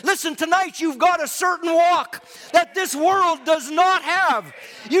 And listen, tonight you've got a certain walk that this world does not have.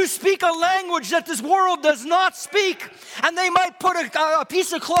 You speak a language that this world does not speak. And they might put a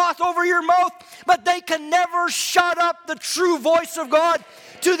piece of cloth over your mouth, but they can never shut up the true voice of God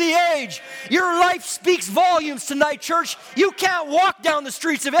to the age. Your life speaks volumes tonight, church. You can't walk down the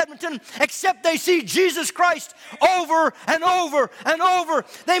streets of Edmonton except they see Jesus Christ over and over and over.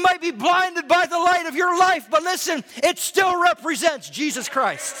 They might be blinded by the light of your life, but listen, it still represents Jesus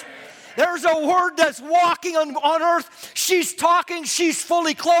Christ. There's a word that's walking on earth. She's talking. She's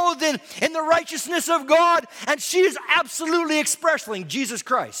fully clothed in the righteousness of God, and she is absolutely expressing Jesus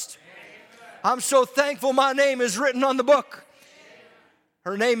Christ. I'm so thankful my name is written on the book.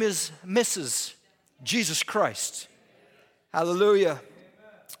 Her name is Mrs. Jesus Christ. Hallelujah.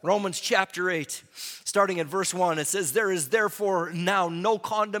 Romans chapter 8, starting at verse 1, it says, "There is therefore now no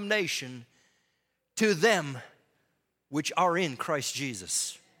condemnation to them which are in Christ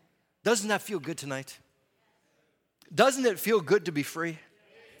Jesus." Doesn't that feel good tonight? Doesn't it feel good to be free?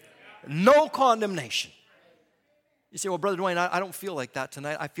 No condemnation. You say, "Well, Brother Dwayne, I don't feel like that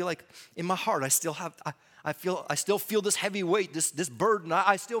tonight. I feel like in my heart I still feel this heavy weight, this burden.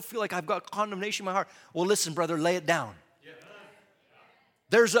 I still feel like I've got condemnation in my heart." Well, listen, brother, lay it down.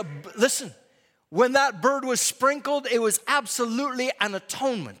 Listen, when that bird was sprinkled, it was absolutely an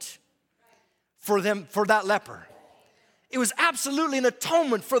atonement for that leper. It was absolutely an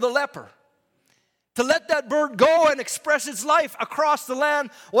atonement for the leper. To let that bird go and express its life across the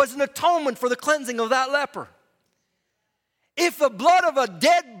land was an atonement for the cleansing of that leper. If the blood of a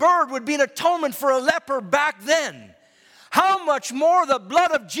dead bird would be an atonement for a leper back then, how much more the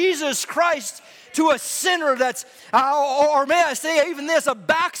blood of Jesus Christ to a sinner that's, or may I say even this, a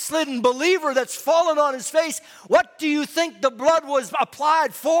backslidden believer that's fallen on his face. What do you think the blood was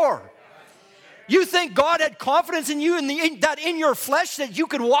applied for? You think God had confidence in you that in your flesh that you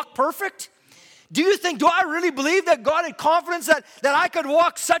could walk perfect? Do I really believe that God had confidence that I could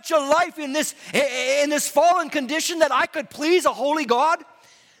walk such a life in this fallen condition that I could please a holy God?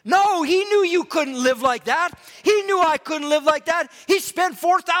 No, he knew you couldn't live like that. He knew I couldn't live like that. He spent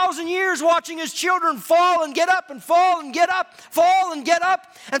 4,000 years watching his children fall and get up and fall and get up, fall and get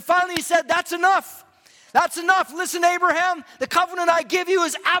up. And finally he said, "That's enough. That's enough. Listen, Abraham, the covenant I give you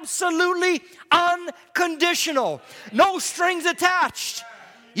is absolutely unconditional. No strings attached.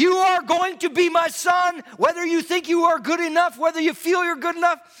 You are going to be my son, whether you think you are good enough, whether you feel you're good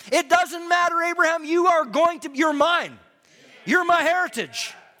enough. It doesn't matter, Abraham. You're mine. You're my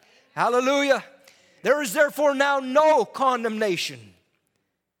heritage." Hallelujah. "There is therefore now no condemnation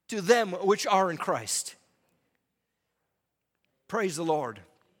to them which are in Christ." Praise the Lord.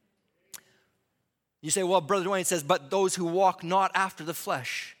 You say, "Well, Brother Dwayne says, but those who walk not after the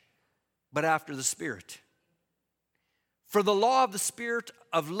flesh, but after the Spirit. For the law of the Spirit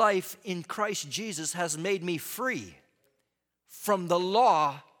of life in Christ Jesus has made me free from the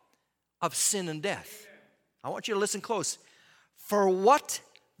law of sin and death." I want you to listen close. "For what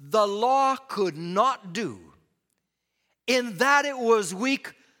the law could not do, in that it was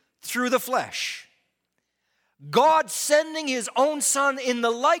weak through the flesh, God sending his own Son in the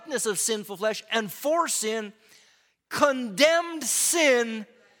likeness of sinful flesh and for sin, condemned sin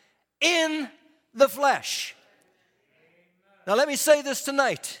in the flesh." Now let me say this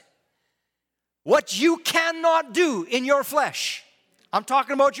tonight. What you cannot do in your flesh, I'm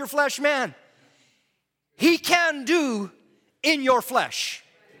talking about your flesh man, he can do in your flesh.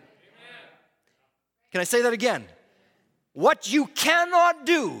 Can I say that again? What you cannot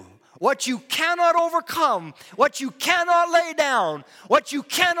do, what you cannot overcome, what you cannot lay down, what you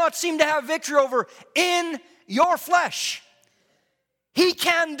cannot seem to have victory over in your flesh, he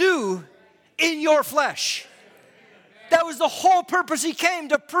can do in your flesh. That was the whole purpose he came,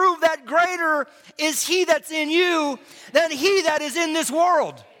 to prove that greater is he that's in you than he that is in this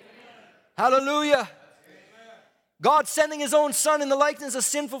world. Hallelujah. God sending his own Son in the likeness of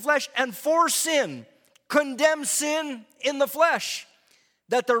sinful flesh and for sin, condemned sin in the flesh,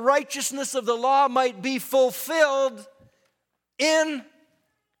 that the righteousness of the law might be fulfilled in.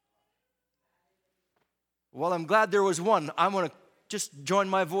 Well, I'm glad there was one. I'm going to just join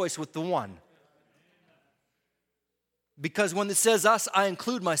my voice with the one. Because when it says us, I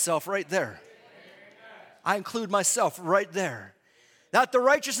include myself right there. I include myself right there. That the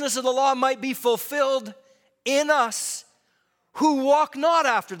righteousness of the law might be fulfilled in us who walk not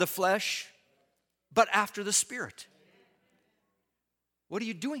after the flesh, but after the Spirit. What are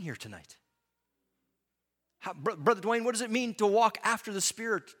you doing here tonight? Brother Dwayne, what does it mean to walk after the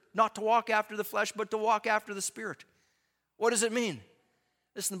Spirit? Not to walk after the flesh, but to walk after the Spirit. What does it mean?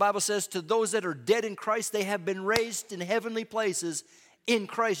 Listen, the Bible says, to those that are dead in Christ, they have been raised in heavenly places in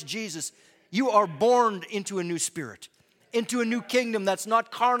Christ Jesus. You are born into a new spirit, into a new kingdom that's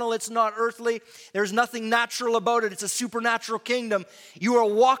not carnal, it's not earthly. There's nothing natural about it. It's a supernatural kingdom. You are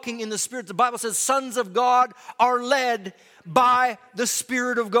walking in the Spirit. The Bible says sons of God are led by the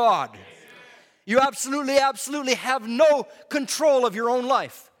Spirit of God. You absolutely have no control of your own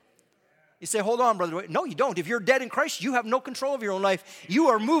life. You say, hold on, Brother Dwayne. No, you don't. If you're dead in Christ, you have no control of your own life. You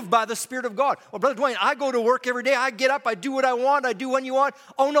are moved by the Spirit of God. Well, Brother Dwayne, I go to work every day. I get up. I do what I want. I do when you want.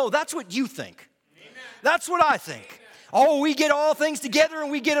 Oh, no, that's what you think. Amen. That's what I think. Oh, we get all things together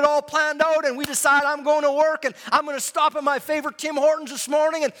and we get it all planned out and we decide I'm going to work and I'm going to stop at my favorite Tim Hortons this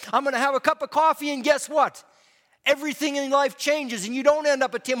morning and I'm going to have a cup of coffee, and guess what? Everything in life changes, and you don't end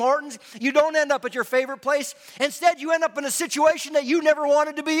up at Tim Hortons. You don't end up at your favorite place. Instead, you end up in a situation that you never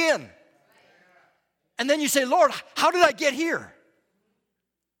wanted to be in. And then you say, Lord, how did I get here?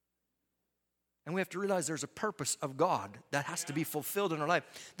 And we have to realize there's a purpose of God that has to be fulfilled in our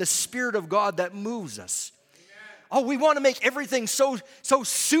life. The Spirit of God that moves us. Oh, we want to make everything so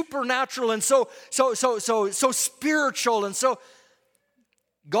supernatural and so spiritual. And so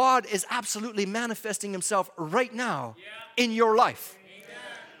God is absolutely manifesting himself right now in your life.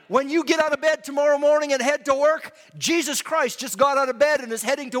 When you get out of bed tomorrow morning and head to work, Jesus Christ just got out of bed and is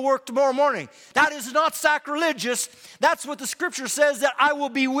heading to work tomorrow morning. That is not sacrilegious. That's what the scripture says, that I will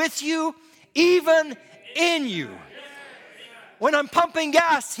be with you, even in you. When I'm pumping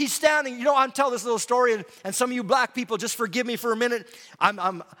gas, he's standing. You know, I'll tell this little story, and some of you black people, just forgive me for a minute.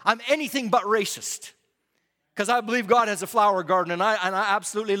 I'm anything but racist, because I believe God has a flower garden, and I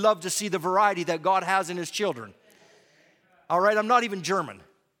absolutely love to see the variety that God has in his children. All right, I'm not even German.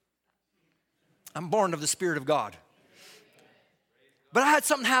 I'm born of the Spirit of God. But I had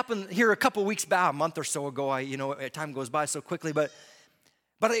something happen here a couple weeks back, a month or so ago. Time goes by so quickly. But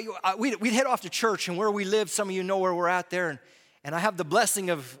we'd head off to church, and where we live, some of you know where we're at there. And I have the blessing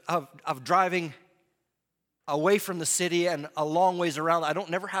of driving away from the city and a long ways around. I don't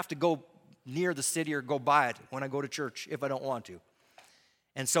never have to go near the city or go by it when I go to church if I don't want to.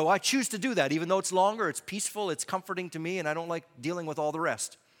 And so I choose to do that. Even though it's longer, it's peaceful, it's comforting to me, and I don't like dealing with all the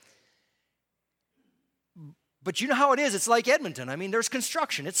rest. But you know how it is. It's like Edmonton. I mean, there's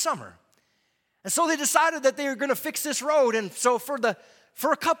construction. It's summer. And so they decided that they were going to fix this road. And so for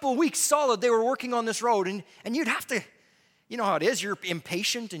a couple of weeks solid, they were working on this road. And you'd have to, you know how it is. You're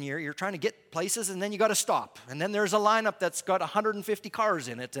impatient and you're trying to get places, and then you got to stop. And then there's a lineup that's got 150 cars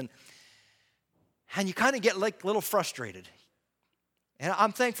in it. And you kind of get like a little frustrated. And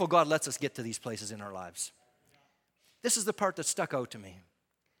I'm thankful God lets us get to these places in our lives. This is the part that stuck out to me.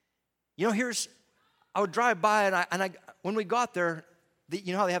 You know, I would drive by, and when we got there,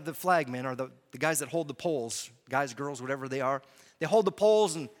 you know how they have the flagmen, or the guys that hold the poles, guys, girls, whatever they are. They hold the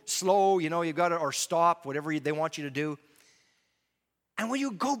poles and slow, you know, you got to, or stop, whatever they want you to do. And when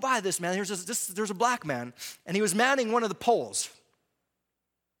you go by this man, there's a black man, and he was manning one of the poles.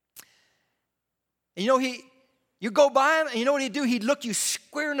 And you know, you go by him, and you know what he'd do? He'd look you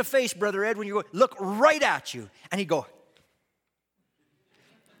square in the face, Brother Ed, when you go, look right at you, and he'd go.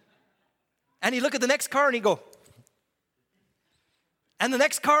 And he'd look at the next car and he'd go. And the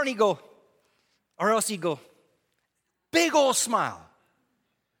next car and he'd go. Or else he'd go. Big old smile.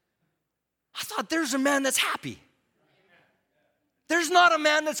 I thought, there's a man that's happy. There's not a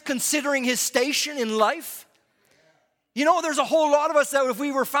man that's considering his station in life. You know, there's a whole lot of us that if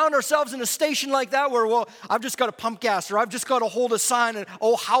we found ourselves in a station like that where, well, I've just got to pump gas, or I've just got to hold a sign, and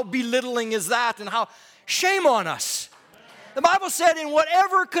oh, how belittling is that, and how shame on us. The Bible said, in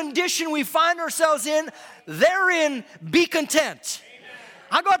whatever condition we find ourselves in, therein be content. Amen.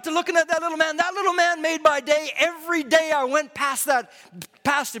 I got to looking at that little man. That little man made my day. Every day I went past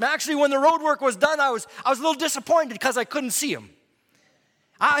him. Actually, when the road work was done, I was a little disappointed because I couldn't see him.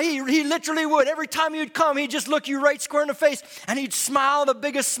 He literally would. Every time he'd come, he'd just look you right square in the face, and he'd smile the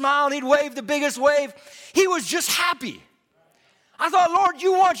biggest smile, and he'd wave the biggest wave. He was just happy. I thought, Lord,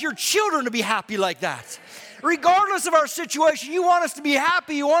 you want your children to be happy like that. Regardless of our situation, you want us to be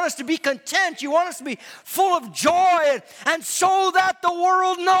happy. You want us to be content. You want us to be full of joy. And so that the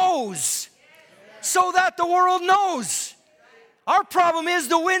world knows. So that the world knows. Our problem is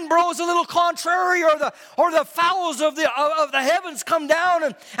the wind blows a little contrary, or the fowls of the heavens come down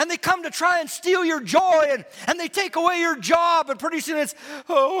and they come to try and steal your joy, and they take away your job, and pretty soon it's,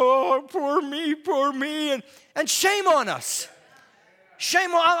 oh, poor me, and shame on us.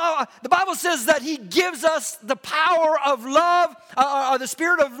 Shame on, the Bible says that he gives us the power of love, the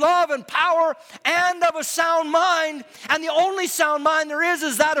spirit of love and power, and of a sound mind. And the only sound mind there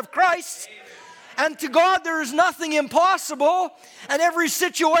is that of Christ. And to God, there is nothing impossible. And every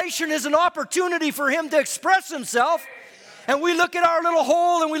situation is an opportunity for Him to express Himself. And we look at our little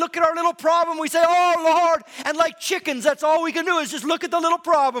hole and we look at our little problem. We say, oh, Lord. And like chickens, that's all we can do is just look at the little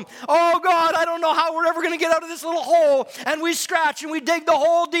problem. Oh, God, I don't know how we're ever going to get out of this little hole. And we scratch and we dig the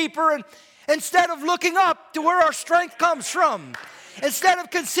hole deeper. And instead of looking up to where our strength comes from, instead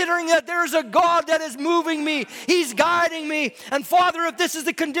of considering that there's a God that is moving me, He's guiding me. And Father, if this is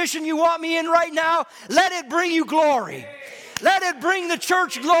the condition you want me in right now, let it bring you glory. Let it bring the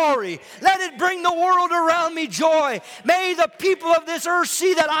church glory. Let it bring the world around me joy. May the people of this earth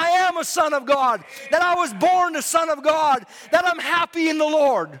see that I am a son of God, that I was born a son of God, that I'm happy in the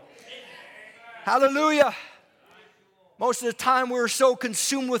Lord. Hallelujah. Most of the time we're so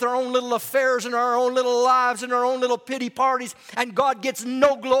consumed with our own little affairs and our own little lives and our own little pity parties, and God gets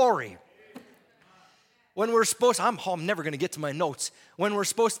no glory. When we're supposed, I'm never going to get to my notes. When we're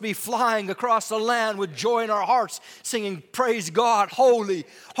supposed to be flying across the land with joy in our hearts, singing, praise God, holy,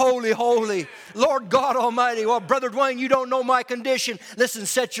 holy, holy, Lord God Almighty. Well, Brother Dwayne, you don't know my condition. Listen,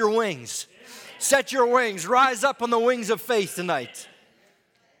 set your wings. Set your wings. Rise up on the wings of faith tonight.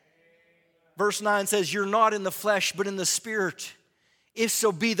 Verse 9 says, you're not in the flesh, but in the Spirit, if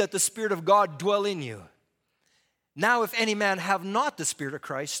so be that the Spirit of God dwell in you. Now, if any man have not the Spirit of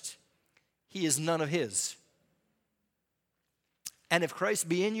Christ, he is none of his. And if Christ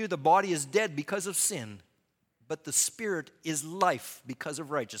be in you, the body is dead because of sin, but the Spirit is life because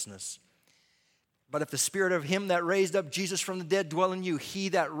of righteousness. But if the Spirit of Him that raised up Jesus from the dead dwell in you, He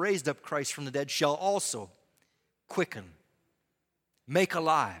that raised up Christ from the dead shall also quicken, make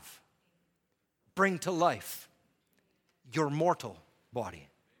alive, bring to life your mortal body.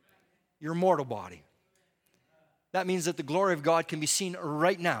 Your mortal body. That means that the glory of God can be seen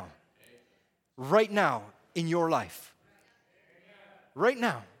right now. Right now in your life. Right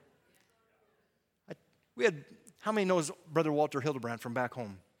now. How many knows Brother Walter Hildebrand from back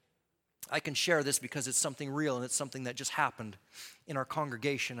home? I can share this because it's something real and it's something that just happened in our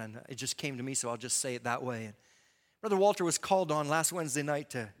congregation, and it just came to me, so I'll just say it that way. Brother Walter was called on last Wednesday night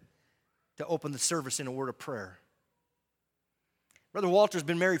to open the service in a word of prayer. Brother Walter's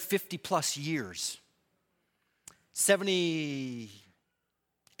been married 50 plus years. 78,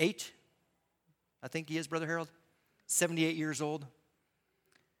 I think he is, Brother Harold. 78 years old.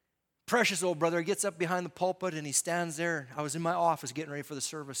 Precious old brother. He gets up behind the pulpit and he stands there. I was in my office getting ready for the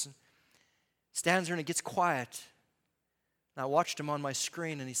service. And stands there and it gets quiet. And I watched him on my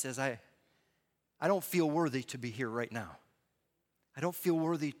screen and he says, I don't feel worthy to be here right now. I don't feel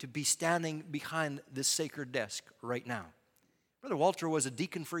worthy to be standing behind this sacred desk right now. Brother Walter was a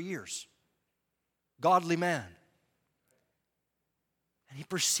deacon for years. Godly man. And he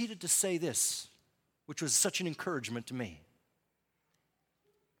proceeded to say this, which was such an encouragement to me.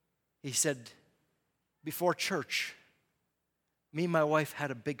 He said, before church, me and my wife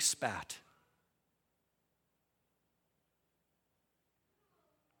had a big spat.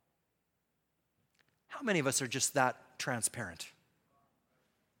 How many of us are just that transparent?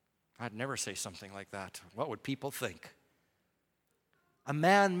 I'd never say something like that. What would people think? A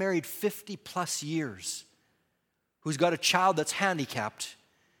man married 50 plus years who's got a child that's handicapped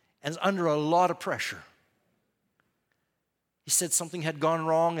and is under a lot of pressure. He said something had gone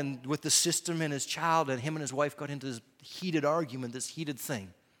wrong and with the system and his child, and him and his wife got into this heated argument, this heated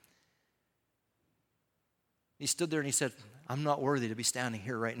thing. He stood there and he said, I'm not worthy to be standing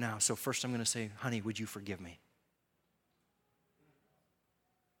here right now, so first I'm going to say, honey, would you forgive me?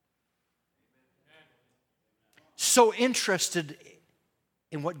 So interested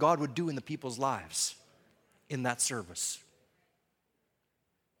in what God would do in the people's lives in that service.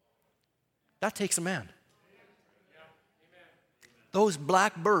 That takes a man. Those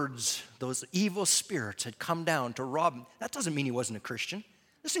black birds, those evil spirits had come down to rob him. That doesn't mean he wasn't a Christian.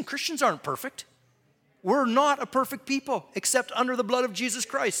 Listen, Christians aren't perfect. We're not a perfect people except under the blood of Jesus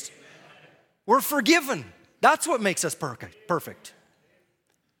Christ. We're forgiven. That's what makes us perfect.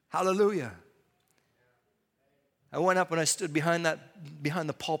 Hallelujah. I went up and I stood behind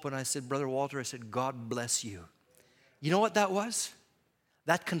the pulpit and I said, Brother Walter, I said, God bless you. You know what that was?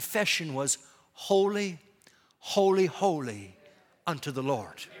 That confession was holy, holy, holy unto the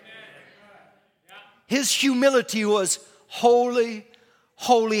Lord. His humility was holy,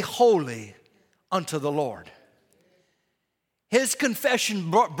 holy, holy unto the Lord. His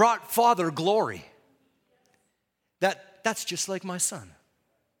confession brought Father glory. That's just like my son.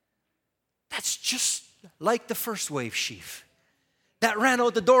 That's just like the first wave sheaf that ran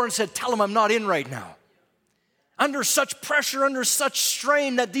out the door and said, tell him I'm not in right now. Under such pressure, under such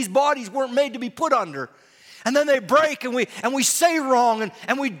strain that these bodies weren't made to be put under. And then they break, and we say wrong,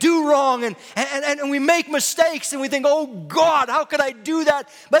 and we do wrong, and we make mistakes, and we think, oh God, how could I do that?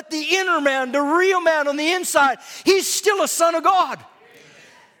 But the inner man, the real man on the inside, he's still a son of God.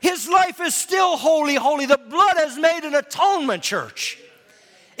 His life is still holy, holy. The blood has made an atonement, church.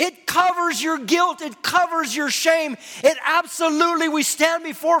 It covers your guilt. It covers your shame. It absolutely, we stand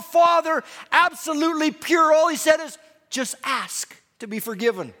before Father, absolutely pure. All he said is, just ask to be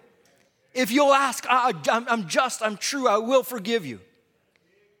forgiven. If you'll ask, I'm just, I'm true, I will forgive you.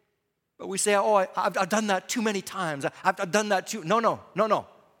 But we say, oh, I've done that too many times. I've done that too. No.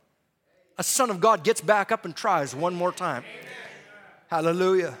 A son of God gets back up and tries one more time.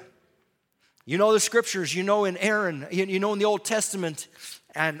 Hallelujah. You know the scriptures, you know in Aaron, you know in the Old Testament,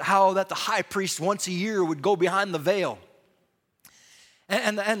 and how that the high priest once a year would go behind the veil.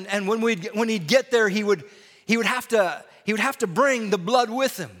 And when he'd get there, he would have to bring the blood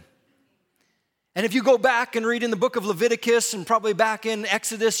with him. And if you go back and read in the book of Leviticus and probably back in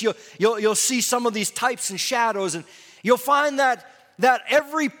Exodus, you'll see some of these types and shadows, and you'll find that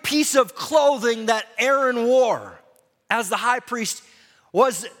every piece of clothing that Aaron wore as the high priest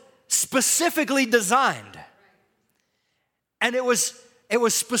was specifically designed. And it was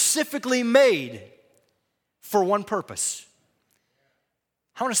specifically made for one purpose.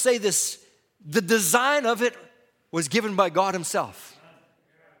 I want to say this, the design of it was given by God himself.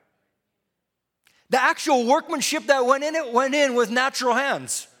 The actual workmanship that went in with natural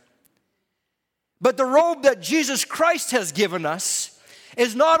hands. But the robe that Jesus Christ has given us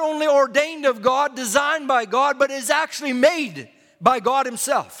is not only ordained of God, designed by God, but is actually made by God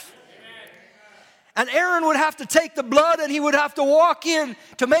himself. And Aaron would have to take the blood and he would have to walk in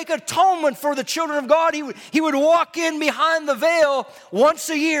to make atonement for the children of God. He would walk in behind the veil once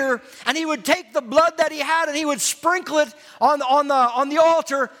a year, and he would take the blood that he had and he would sprinkle it on the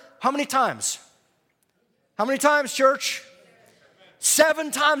altar. How many times? How many times, church? 7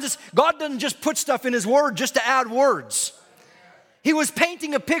 times. God doesn't just put stuff in his word just to add words. He was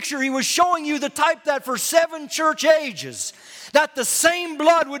painting a picture. He was showing you the type that for 7 church ages, that the same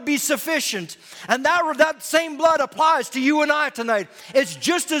blood would be sufficient. And that same blood applies to you and I tonight. It's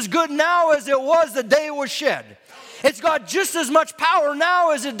just as good now as it was the day it was shed. It's got just as much power now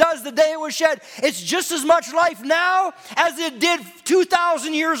as it does the day it was shed. It's just as much life now as it did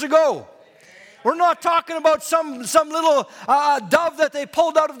 2,000 years ago. We're not talking about some little dove that they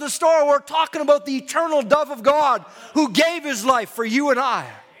pulled out of the store. We're talking about the eternal dove of God who gave his life for you and I.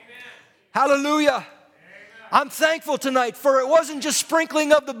 Amen. Hallelujah. Amen. I'm thankful tonight, for it wasn't just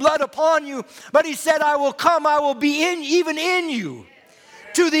sprinkling of the blood upon you, but he said, I will come, I will be even in you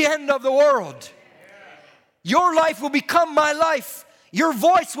to the end of the world. Your life will become my life. Your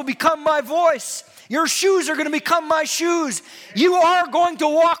voice will become my voice. Your shoes are going to become my shoes. You are going to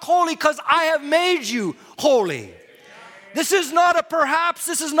walk holy because I have made you holy. This is not a perhaps,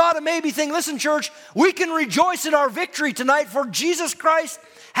 this is not a maybe thing. Listen, church, we can rejoice in our victory tonight, for Jesus Christ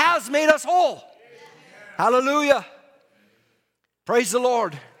has made us whole. Hallelujah. Praise the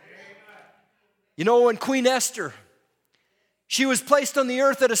Lord. You know, when Queen Esther, she was placed on the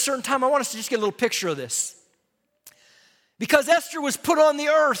earth at a certain time. I want us to just get a little picture of this. Because Esther was put on the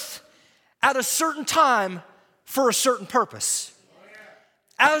earth at a certain time for a certain purpose.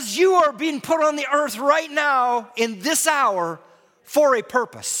 As you are being put on the earth right now in this hour for a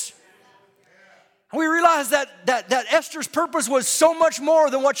purpose. And we realize that Esther's purpose was so much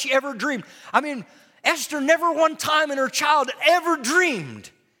more than what she ever dreamed. I mean, Esther never one time in her childhood ever dreamed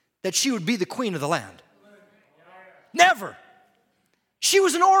that she would be the queen of the land. Never. She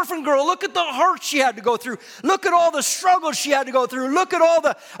was an orphan girl. Look at the hurt she had to go through. Look at all the struggles she had to go through. Look at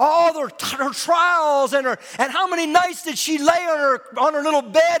all her trials and how many nights did she lay on her little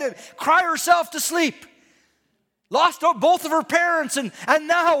bed and cry herself to sleep. Lost both of her parents, and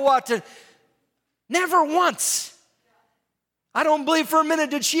now what? Never once. I don't believe for a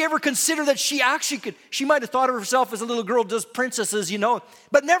minute did she ever consider that she actually could. She might have thought of herself as a little girl, just princesses, you know.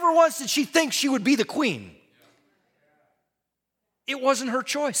 But never once did she think she would be the queen. It wasn't her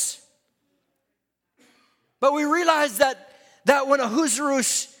choice. But we realize that when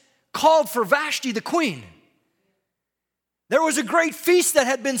Ahasuerus called for Vashti the queen, there was a great feast that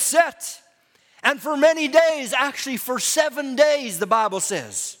had been set. And for many days, actually for 7 days, the Bible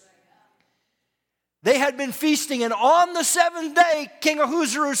says, they had been feasting. And on the 7th day, King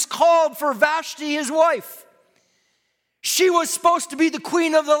Ahasuerus called for Vashti, his wife. She was supposed to be the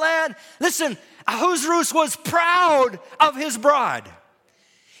queen of the land. Listen, Ahasuerus was proud of his bride.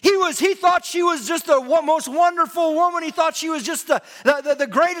 He thought she was just the most wonderful woman. He thought she was just the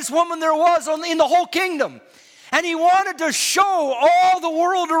greatest woman there was in the whole kingdom. And he wanted to show all the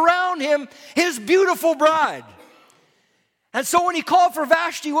world around him his beautiful bride. And so when he called for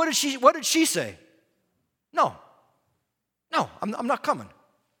Vashti, what did she say? No, I'm not coming.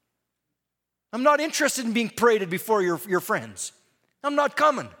 I'm not interested in being paraded before your friends. I'm not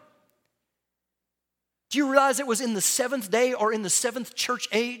coming. Do you realize it was in the seventh day or in the seventh church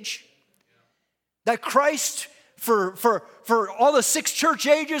age that Christ, for all the 6 church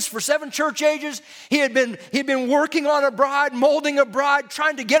ages, for 7 church ages, he'd been working on a bride, molding a bride,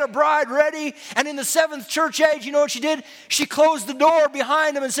 trying to get a bride ready. And in the 7th church age, you know what she did? She closed the door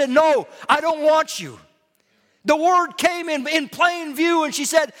behind him and said, no, I don't want you. The word came in plain view, and she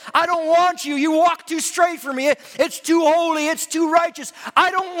said, I don't want you. You walk too straight for me. It's too holy. It's too righteous. I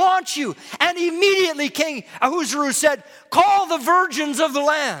don't want you. And immediately King Ahasuerus said, call the virgins of the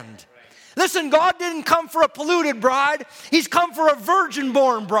land. Listen, God didn't come for a polluted bride. He's come for a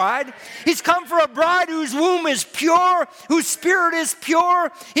virgin-born bride. He's come for a bride whose womb is pure, whose spirit is pure.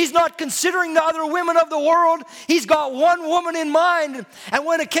 He's not considering the other women of the world. He's got one woman in mind. And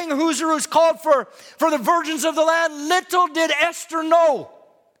when a King Ahasuerus called for the virgins of the land, little did Esther know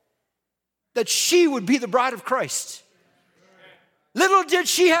that she would be the bride of Christ. Little did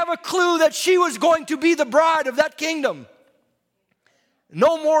she have a clue that she was going to be the bride of that kingdom.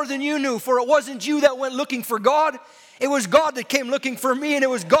 No more than you knew, for it wasn't you that went looking for God. It was God that came looking for me, and it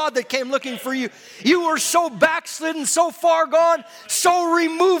was God that came looking for you. You were so backslidden, so far gone, so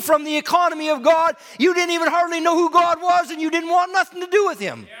removed from the economy of God, you didn't even hardly know who God was, and you didn't want nothing to do with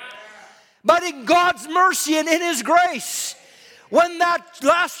Him. But in God's mercy and in His grace, when that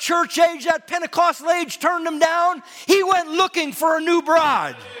last church age, that Pentecostal age turned him down, he went looking for a new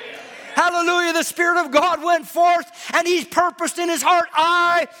bride. Hallelujah, the Spirit of God went forth and He purposed in His heart,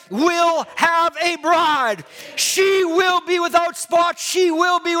 I will have a bride. She will be without spot. She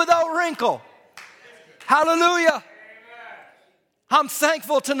will be without wrinkle. Hallelujah. I'm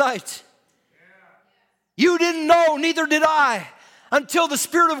thankful tonight. You didn't know, neither did I, until the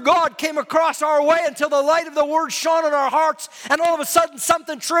Spirit of God came across our way, until the light of the Word shone in our hearts, and all of a sudden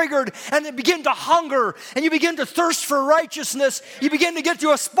something triggered, and you begin to hunger, and you begin to thirst for righteousness. You begin to get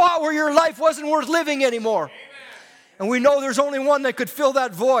to a spot where your life wasn't worth living anymore. Amen. And we know there's only one that could fill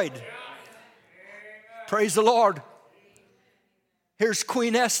that void. Yeah. Praise the Lord. Here's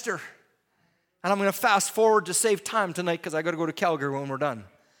Queen Esther. And I'm going to fast forward to save time tonight because I got to go to Calgary when we're done.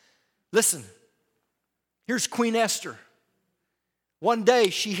 Listen, here's Queen Esther. One day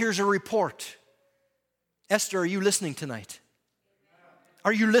she hears a report. Esther, are you listening tonight?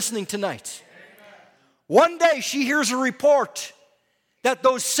 Are you listening tonight? One day she hears a report that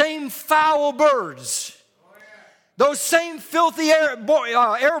those same foul birds, those same filthy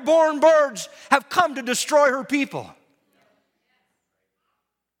airborne birds have come to destroy her people.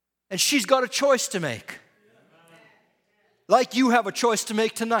 And she's got a choice to make. Like you have a choice to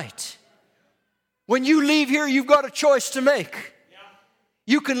make tonight. When you leave here, you've got a choice to make.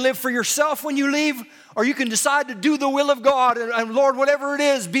 You can live for yourself when you leave, or you can decide to do the will of God. And Lord, whatever it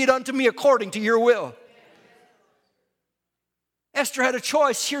is, be it unto me according to your will. Esther had a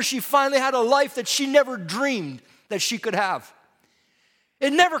choice. Here she finally had a life that she never dreamed that she could have.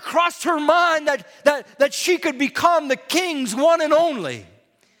 It never crossed her mind that she could become the king's one and only.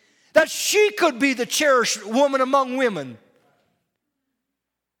 That she could be the cherished woman among women.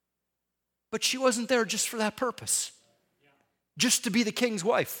 But she wasn't there just for that purpose. Just to be the king's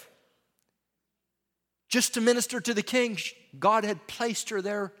wife. Just to minister to the king. God had placed her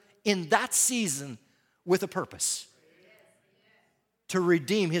there in that season with a purpose. To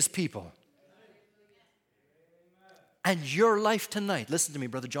redeem His people. And your life tonight, listen to me,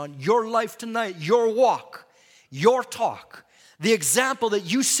 Brother John, your life tonight, your walk, your talk, the example that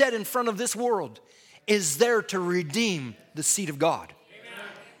you set in front of this world is there to redeem the seed of God.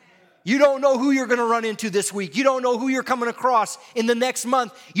 You don't know who you're going to run into this week. You don't know who you're coming across in the next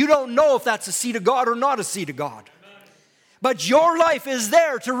month. You don't know if that's a seed of God or not a seed of God. But your life is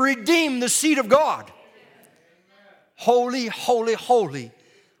there to redeem the seed of God. Holy, holy, holy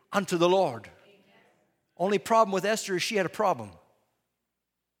unto the Lord. Only problem with Esther is she had a problem.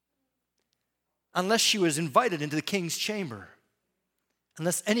 Unless she was invited into the king's chamber,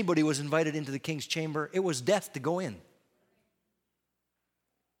 unless anybody was invited into the king's chamber, it was death to go in.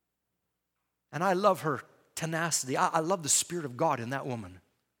 And I love her tenacity. I love the Spirit of God in that woman.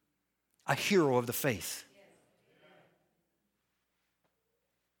 A hero of the faith.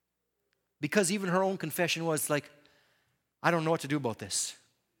 Because even her own confession was like, I don't know what to do about this.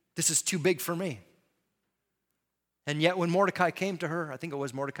 This is too big for me. And yet when Mordecai came to her, I think it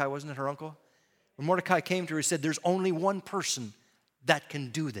was Mordecai, wasn't it, her uncle? When Mordecai came to her, he said, there's only one person that can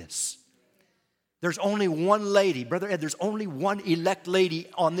do this. There's only one lady, Brother Ed, there's only one elect lady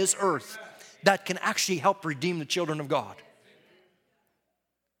on this earth that can actually help redeem the children of God.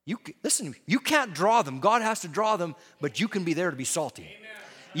 Listen, you can't draw them. God has to draw them, but you can be there to be salty.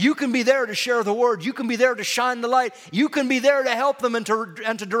 You can be there to share the word. You can be there to shine the light. You can be there to help them and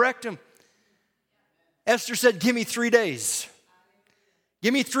to direct them. Esther said, give me 3 days.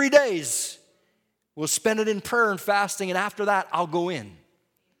 Give me 3 days. We'll spend it in prayer and fasting, and after that, I'll go in.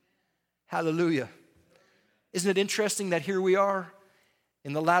 Hallelujah. Isn't it interesting that here we are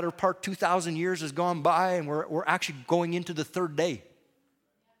in the latter part, 2,000 years has gone by, and we're actually going into the third day.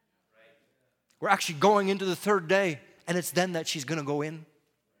 We're actually going into the third day, and it's then that she's going to go in,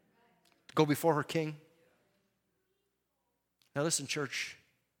 go before her king. Now listen, church.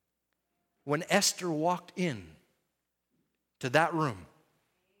 When Esther walked in to that room,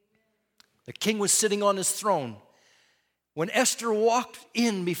 the king was sitting on his throne. When Esther walked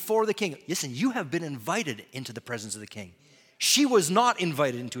in before the king, listen, you have been invited into the presence of the king. She was not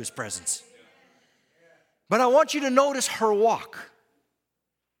invited into his presence. But I want you to notice her walk.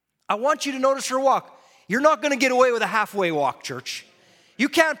 I want you to notice her walk. You're not going to get away with a halfway walk, church. You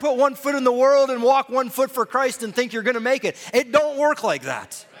can't put one foot in the world and walk 1 foot for Christ and think you're going to make it. It don't work like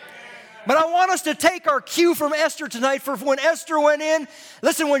that. But I want us to take our cue from Esther tonight for when Esther went in.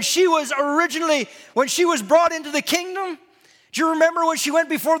 Listen, when she was brought into the kingdom, do you remember when she went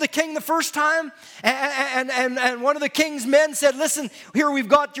before the king the first time? And one of the king's men said, listen, here we've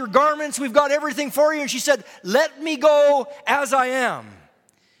got your garments, we've got everything for you. And she said, let me go as I am.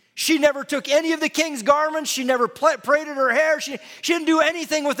 She never took any of the king's garments. She never braided her hair. She didn't do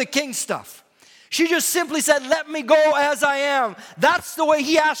anything with the king's stuff. She just simply said, let me go as I am. That's the way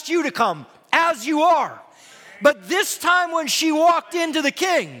he asked you to come, as you are. But this time when she walked into the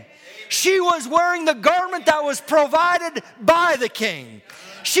king, she was wearing the garment that was provided by the king.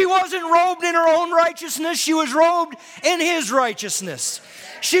 She wasn't robed in her own righteousness. She was robed in his righteousness.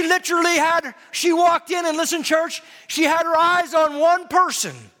 She walked in, and listen, church, she had her eyes on one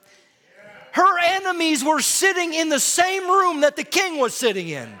person. Her enemies were sitting in the same room that the king was sitting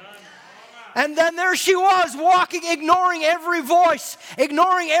in. And then there she was, walking, ignoring every voice,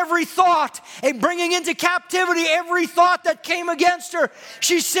 ignoring every thought, and bringing into captivity every thought that came against her.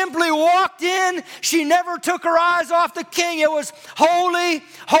 She simply walked in. She never took her eyes off the king. It was holy,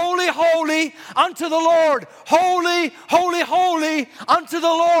 holy, holy unto the Lord. Holy, holy, holy unto the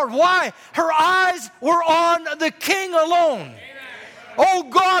Lord. Why? Her eyes were on the king alone. Oh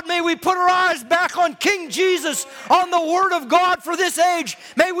God, may we put our eyes back on King Jesus, on the Word of God for this age.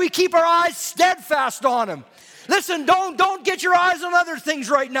 May we keep our eyes steadfast on Him. Listen, don't get your eyes on other things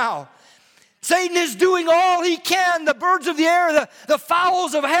right now. Satan is doing all he can. The birds of the air, the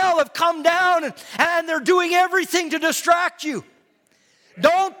fowls of hell have come down, and they're doing everything to distract you.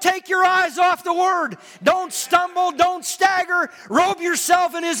 Don't take your eyes off the Word. Don't stumble. Don't stagger. Robe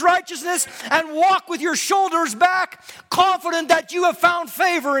yourself in His righteousness and walk with your shoulders back, confident that you have found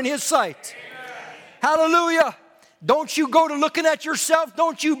favor in His sight. Amen. Hallelujah. Don't you go to looking at yourself.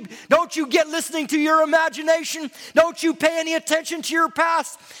 Don't you get listening to your imagination. Don't you pay any attention to your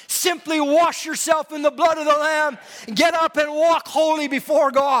past. Simply wash yourself in the blood of the Lamb. Get up and walk holy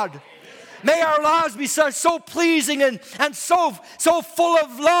before God. May our lives be so pleasing and so full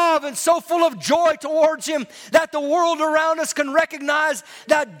of love and so full of joy towards Him that the world around us can recognize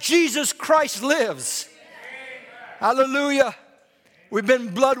that Jesus Christ lives. Amen. Hallelujah. We've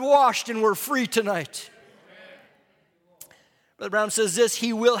been blood washed and we're free tonight. Brother Branham says this,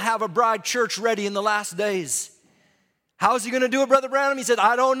 He will have a bride church ready in the last days. How is He going to do it, Brother Branham? He said,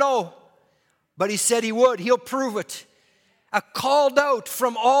 I don't know. But He said He would. He'll prove it. Called out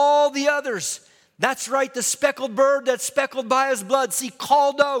from all the others. That's right, the speckled bird that's speckled by His blood. See,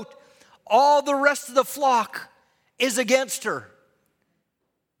 called out. All the rest of the flock is against her.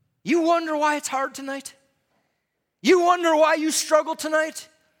 You wonder why it's hard tonight? You wonder why you struggle tonight?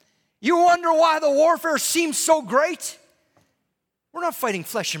 You wonder why the warfare seems so great? We're not fighting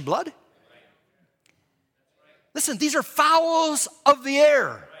flesh and blood. Listen, these are fowls of the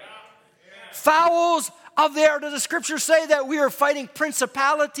air. Fowls of the air. Does the scripture say that we are fighting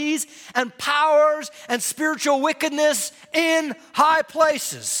principalities and powers and spiritual wickedness in high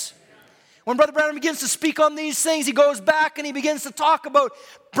places? When Brother Branham begins to speak on these things, he goes back and he begins to talk about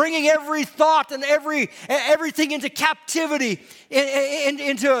bringing every thought and everything into captivity,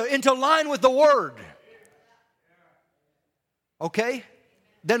 into line with the Word. Okay?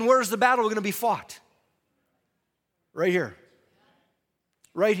 Then where's the battle going to be fought? Right here.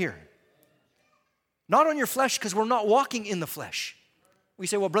 Right here. Not on your flesh, because we're not walking in the flesh. We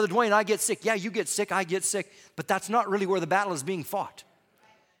say, well, Brother Dwayne, I get sick. Yeah, you get sick, I get sick. But that's not really where the battle is being fought.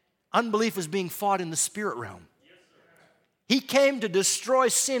 Unbelief is being fought in the spirit realm. He came to destroy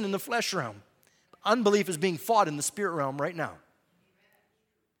sin in the flesh realm. Unbelief is being fought in the spirit realm right now.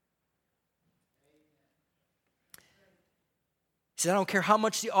 He said, I don't care how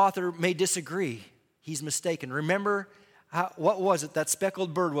much the author may disagree, he's mistaken. Remember, what was it that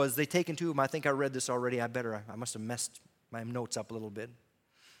speckled bird was? They taken to him. I think I read this already. I must have messed my notes up a little bit.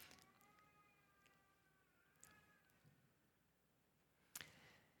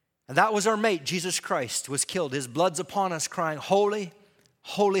 And that was our mate, Jesus Christ, was killed. His blood's upon us, crying, holy,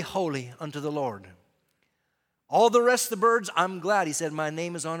 holy, holy unto the Lord. All the rest of the birds, I'm glad. He said, my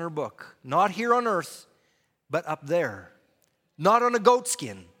name is on her book. Not here on earth, but up there. Not on a goat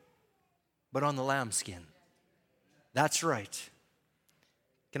skin, but on the lamb skin. That's right.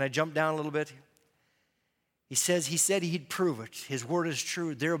 Can I jump down a little bit? He said he'd prove it. His word is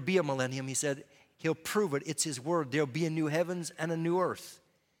true. There'll be a millennium. He said he'll prove it. It's his word. There'll be a new heavens and a new earth.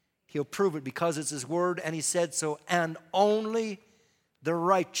 He'll prove it because it's his word, and he said so. And only the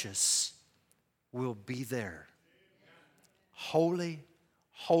righteous will be there. Holy,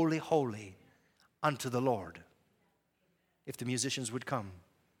 holy, holy unto the Lord. If the musicians would come.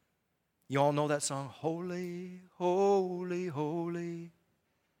 You all know that song? Holy, holy, holy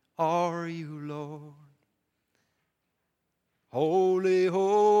are you, Lord. Holy,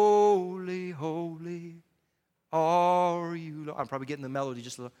 holy, holy are you, Lord. I'm probably getting the melody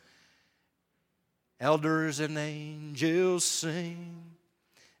just a little. Elders and angels sing,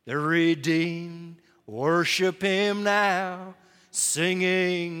 the redeemed worship him now,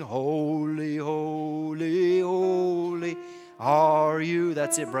 singing, holy, holy, holy are you.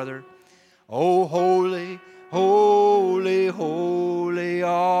 That's it, brother. Oh, holy, holy, holy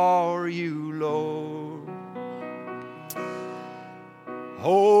are you, Lord.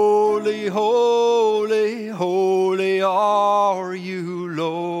 Holy, holy, holy are you,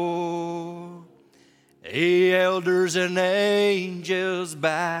 Lord. The elders and angels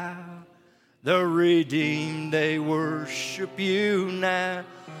bow, the redeemed, they worship you now,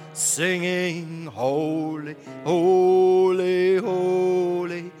 singing, holy, holy,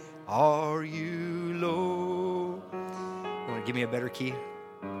 holy are you, Lord. You want to give me a better key?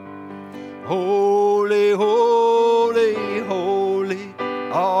 Holy, holy, holy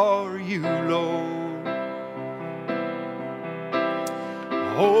are you, Lord.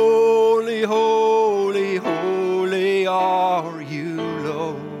 Holy, holy, holy are you,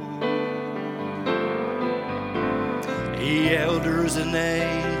 Lord. The elders and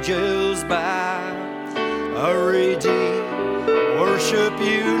angels bow, a redeemed worship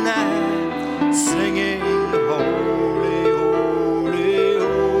you now, singing, holy, holy,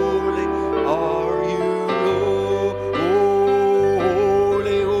 holy are you, Lord.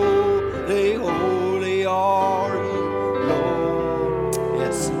 Holy, holy, holy are you, Lord.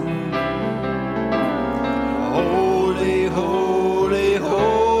 Yes. Holy, holy,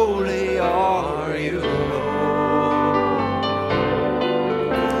 holy are you, Lord.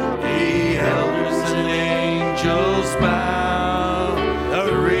 The elders and angels bow, the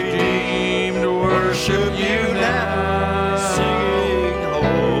redeemed worship you now, singing,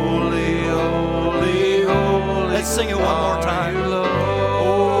 holy, holy, holy. Let's sing it one more time.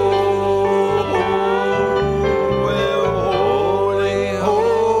 Holy,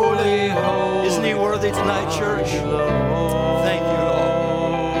 holy, holy. Isn't he worthy tonight, church? Thank you, Lord.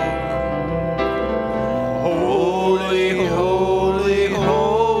 Holy, holy,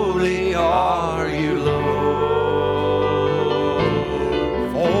 holy are you, Lord.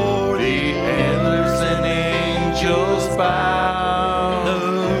 For the elders and angels bow, the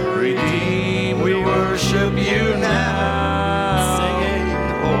redeemed we worship you now, singing,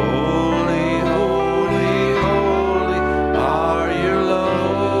 holy, holy, holy are you,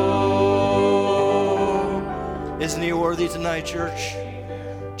 Lord. Isn't he worthy tonight, church?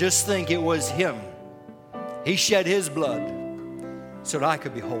 Just think, it was him. He shed his blood so that I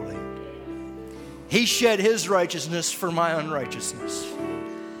could be holy. He shed his righteousness for my unrighteousness.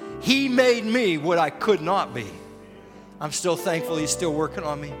 He made me what I could not be. I'm still thankful he's still working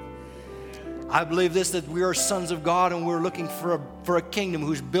on me. I believe this, that we are sons of God and we're looking for a kingdom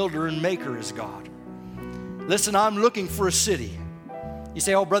whose builder and maker is God. Listen, I'm looking for a city. You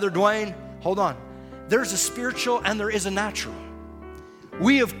say, oh, Brother Dwayne, hold on. There's a spiritual and there is a natural.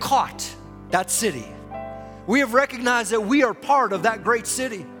 We have caught that city. We have recognized that we are part of that great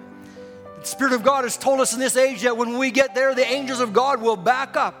city. The Spirit of God has told us in this age that when we get there, the angels of God will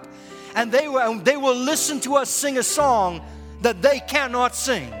back up and they will listen to us sing a song that they cannot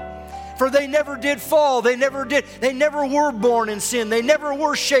sing. For they never did fall. They never were born in sin. They never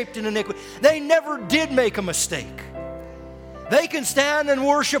were shaped in iniquity. They never did make a mistake. They can stand and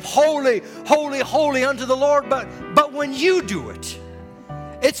worship holy, holy, holy unto the Lord, but when you do it,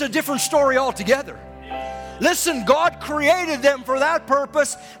 it's a different story altogether. Listen, God created them for that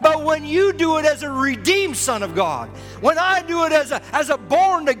purpose, but when you do it as a redeemed son of God, when I do it as a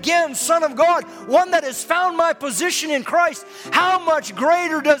born-again son of God, one that has found my position in Christ, how much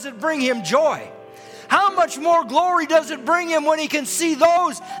greater does it bring Him joy? How much more glory does it bring Him when He can see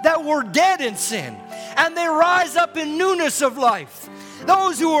those that were dead in sin and they rise up in newness of life?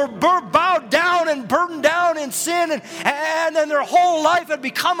 Those who were bowed down and burdened down in sin and then their whole life had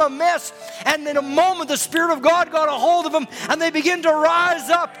become a mess. And in a moment, the Spirit of God got a hold of them and they begin to rise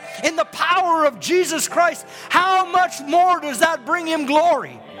up in the power of Jesus Christ. How much more does that bring Him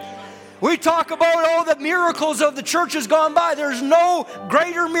glory? We talk about all the miracles of the church has gone by. There's no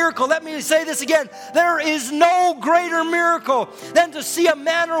greater miracle. Let me say this again. There is no greater miracle than to see a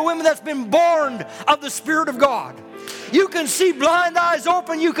man or woman that's been born of the Spirit of God. You can see blind eyes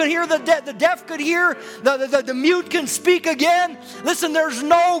open. You can hear the deaf could hear. The mute can speak again. Listen, there's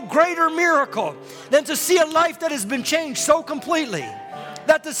no greater miracle than to see a life that has been changed so completely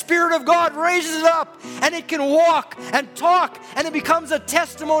that the Spirit of God raises it up and it can walk and talk and it becomes a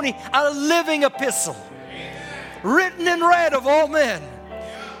testimony, a living epistle, written and read of all men,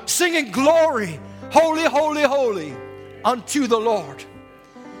 singing glory, holy, holy, holy unto the Lord.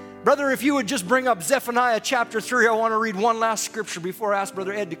 Brother, if you would just bring up Zephaniah chapter 3, I want to read one last scripture before I ask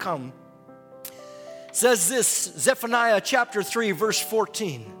Brother Ed to come. It says this, Zephaniah chapter 3, verse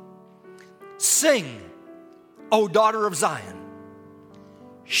 14. Sing, O daughter of Zion.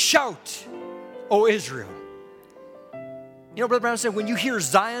 Shout, O Israel. You know, Brother Brown said, when you hear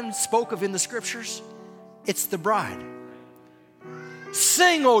Zion spoke of in the scriptures, it's the bride.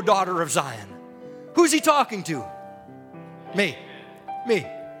 Sing, O daughter of Zion. Who's he talking to? Me.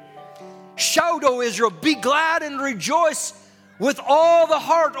 Shout, O Israel, be glad and rejoice with all the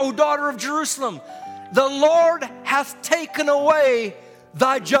heart, O daughter of Jerusalem. The Lord hath taken away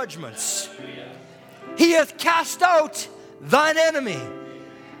thy judgments. He hath cast out thine enemy.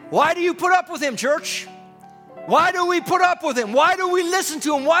 Why do you put up with him, church? Why do we put up with him? Why do we listen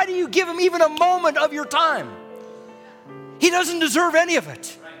to him? Why do you give him even a moment of your time? He doesn't deserve any of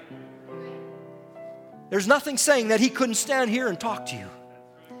it. There's nothing saying that he couldn't stand here and talk to you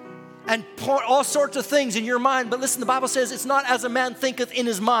and point all sorts of things in your mind. But listen, the Bible says it's not as a man thinketh in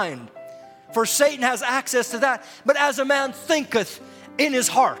his mind, for Satan has access to that, but as a man thinketh in his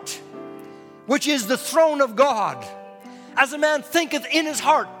heart, which is the throne of God. As a man thinketh in his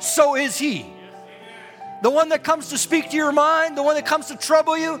heart, so is he. The one that comes to speak to your mind, the one that comes to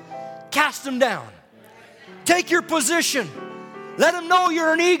trouble you, cast him down. Take your position. Let him know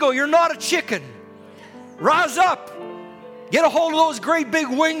you're an eagle, you're not a chicken. Rise up. Get a hold of those great big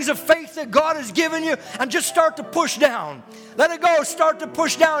wings of faith that God has given you and just start to push down. Let it go. Start to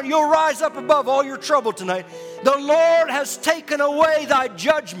push down. You'll rise up above all your trouble tonight. The Lord has taken away thy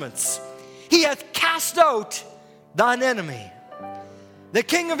judgments. He hath cast out thine enemy. The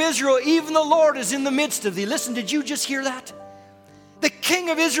King of Israel, even the Lord, is in the midst of thee. Listen, did you just hear that? The King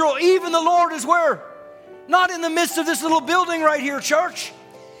of Israel, even the Lord, is where? Not in the midst of this little building right here, church.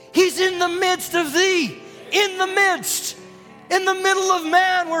 He's in the midst of thee. In the midst. In the middle of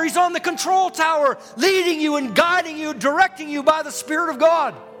man, where he's on the control tower, leading you and guiding you, directing you by the Spirit of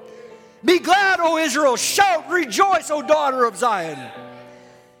God. Be glad, O Israel. Shout, rejoice, O daughter of Zion.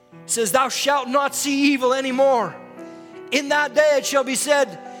 It says, thou shalt not see evil anymore. In that day it shall be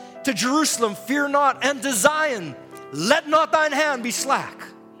said to Jerusalem, fear not, and to Zion, let not thine hand be slack.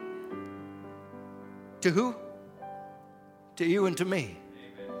 To who? To you and to me.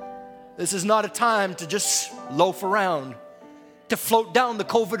 This is not a time to just loaf around, to float down the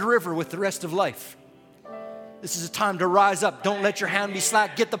COVID river with the rest of life. This is a time to rise up. Don't let your hand be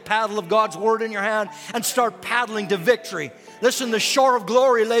slack. Get the paddle of God's word in your hand and start paddling to victory. Listen, the shore of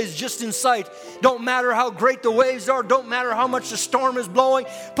glory lays just in sight. Don't matter how great the waves are. Don't matter how much the storm is blowing.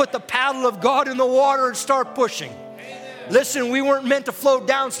 Put the paddle of God in the water and start pushing. Listen, we weren't meant to float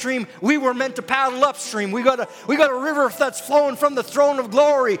downstream. We were meant to paddle upstream. We got a river that's flowing from the throne of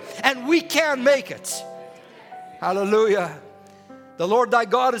glory, and we can make it. Hallelujah. The Lord thy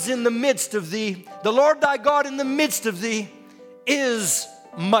God is in the midst of thee. The Lord thy God in the midst of thee is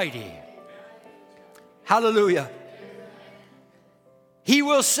mighty. Hallelujah. He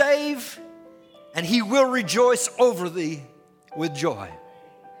will save, and he will rejoice over thee with joy.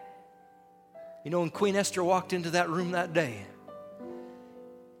 You know, when Queen Esther walked into that room that day,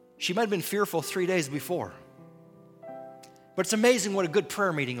 she might have been fearful 3 days before. But it's amazing what a good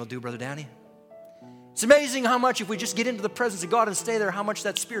prayer meeting will do, Brother Danny. It's amazing how much, if we just get into the presence of God and stay there, how much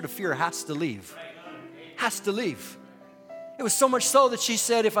that spirit of fear has to leave. Has to leave. It was so much so that she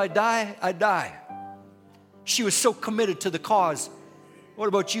said, if I die, I die. She was so committed to the cause. What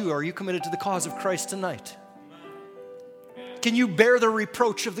about you? Are you committed to the cause of Christ tonight? Can you bear the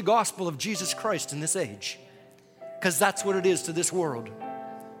reproach of the gospel of Jesus Christ in this age? Because that's what it is to this world.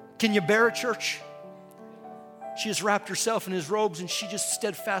 Can you bear it, church? She just wrapped herself in his robes and she just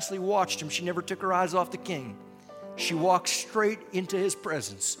steadfastly watched him. She never took her eyes off the king. She walked straight into his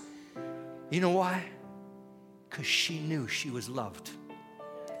presence. You know why? Because she knew she was loved.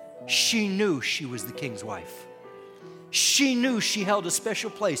 She knew she was the king's wife. She knew she held a special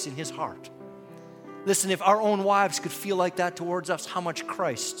place in his heart. Listen, if our own wives could feel like that towards us, how much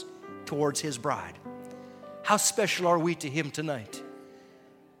Christ towards his bride? How special are we to him tonight?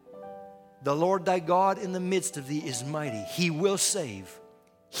 The Lord thy God in the midst of thee is mighty. He will save.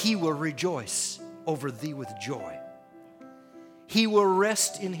 He will rejoice over thee with joy. He will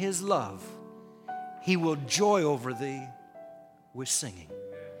rest in his love. He will joy over thee with singing.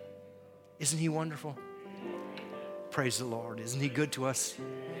 Isn't he wonderful? Praise the Lord. Isn't he good to us?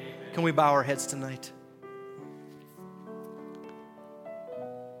 Can we bow our heads tonight?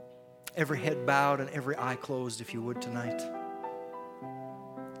 Every head bowed and every eye closed, if you would, tonight.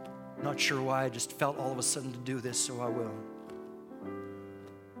 Not sure why, I just felt all of a sudden to do this, so I will.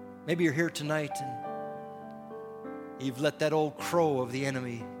 Maybe you're here tonight and you've let that old crow of the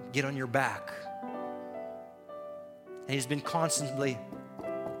enemy get on your back. And he's been constantly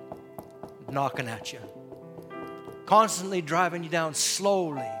knocking at you. Constantly driving you down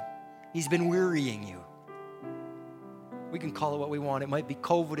slowly. He's been wearying you. We can call it what we want. It might be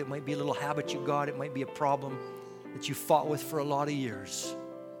COVID. It might be a little habit you got. It might be a problem that you fought with for a lot of years.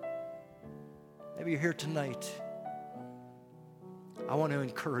 Maybe you're here tonight. I want to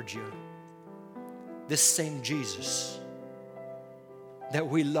encourage you. This same Jesus that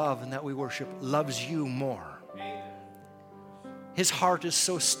we love and that we worship loves you more. His heart is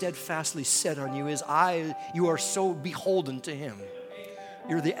so steadfastly set on you. His eye, you are so beholden to him.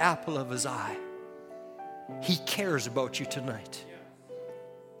 You're the apple of his eye. He cares about you tonight.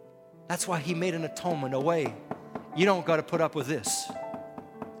 That's why he made an atonement, a way. You don't got to put up with this.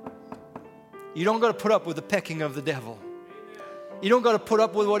 You don't got to put up with the pecking of the devil. You don't got to put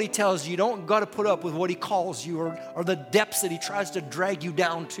up with what he tells you. You don't got to put up with what he calls you or the depths that he tries to drag you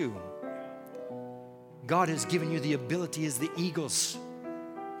down to. God has given you the ability as the eagles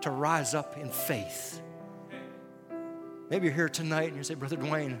to rise up in faith. Maybe you're here tonight and you say, Brother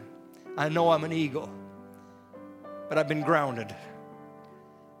Dwayne, I know I'm an eagle, but I've been grounded.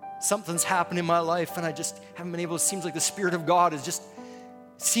 Something's happened in my life and I just haven't been able, it seems like the Spirit of God is just,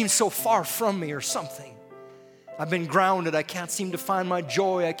 seems so far from me or something. I've been grounded. I can't seem to find my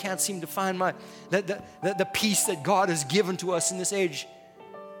joy. I can't seem to find the peace that God has given to us in this age.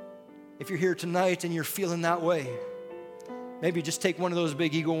 If you're here tonight and you're feeling that way, maybe just take one of those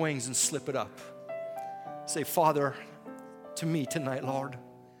big eagle wings and slip it up. Say, Father, to me tonight, Lord.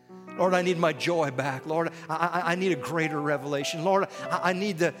 Lord, I need my joy back. Lord, I need a greater revelation. Lord, I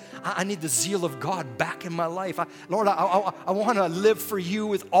need the zeal of God back in my life. Lord, I want to live for you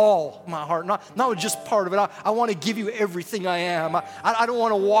with all my heart, not with just part of it. I want to give you everything I am. I don't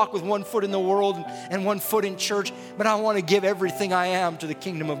want to walk with one foot in the world and one foot in church, but I want to give everything I am to the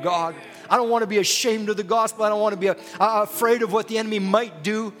kingdom of God. I don't want to be ashamed of the gospel. I don't want to be afraid of what the enemy might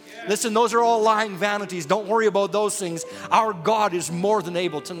do. Listen, those are all lying vanities. Don't worry about those things. Our God is more than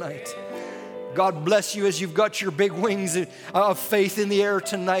able tonight. God bless you as you've got your big wings of faith in the air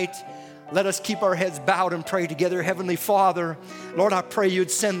tonight. Let us keep our heads bowed and pray together. Heavenly Father, Lord, I pray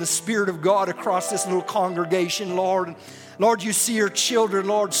you'd send the Spirit of God across this little congregation, Lord. Lord, you see your children,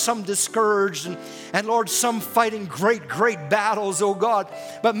 Lord, some discouraged and Lord, some fighting great battles, oh God.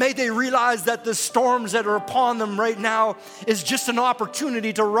 But may they realize that the storms that are upon them right now is just an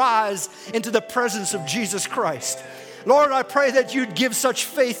opportunity to rise into the presence of Jesus Christ. Lord, I pray that you'd give such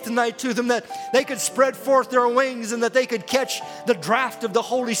faith tonight to them that they could spread forth their wings and that they could catch the draft of the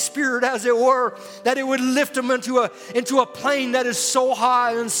Holy Spirit, as it were, that it would lift them into a plane that is so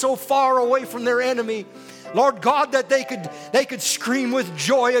high and so far away from their enemy. Lord God, that they could scream with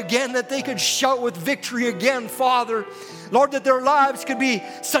joy again, that they could shout with victory again, Father. Lord, that their lives could be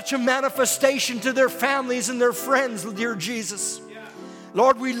such a manifestation to their families and their friends, dear Jesus.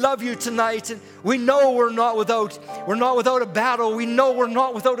 Lord, we love you tonight, and we know we're not without a battle. We know we're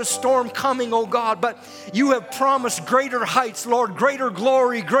not without a storm coming, oh God, but you have promised greater heights, Lord, greater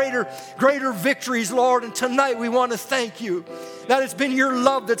glory, greater victories, Lord, and tonight we want to thank you that it's been your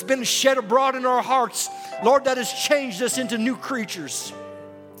love that's been shed abroad in our hearts, Lord, that has changed us into new creatures.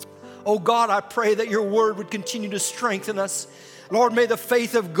 Oh God, I pray that your word would continue to strengthen us. Lord, may the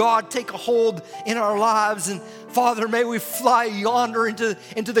faith of God take a hold in our lives. And Father, may we fly yonder into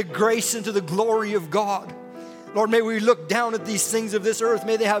the grace, into the glory of God. Lord, may we look down at these things of this earth.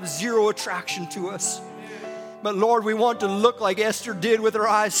 May they have zero attraction to us. But Lord, we want to look like Esther did, with her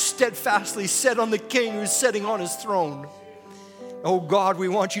eyes steadfastly set on the King who's sitting on his throne. Oh God, we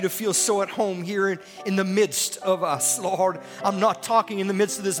want you to feel so at home here in the midst of us, Lord. I'm not talking in the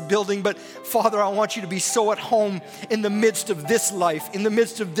midst of this building, but Father, I want you to be so at home in the midst of this life, in the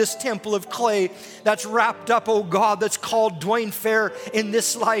midst of this temple of clay that's wrapped up, oh God, that's called Dwayne Fair in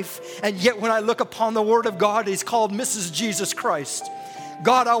this life. And yet when I look upon the Word of God, he's called Mrs. Jesus Christ.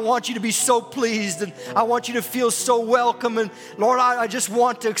 God, I want you to be so pleased, and I want you to feel so welcome. And Lord, I just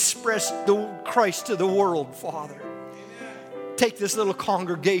want to express the Christ to the world, Father. Take this little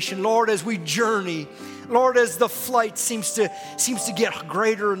congregation, Lord, as we journey. Lord, as the flight seems to get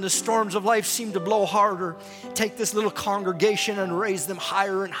greater and the storms of life seem to blow harder, take this little congregation and raise them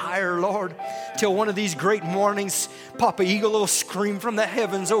higher and higher, Lord, till one of these great mornings, Papa Eagle will scream from the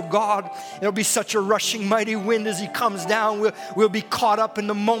heavens, oh God, there'll be such a rushing mighty wind as he comes down. We'll be caught up in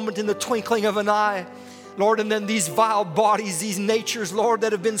the moment, in the twinkling of an eye. Lord, and then these vile bodies, these natures, Lord,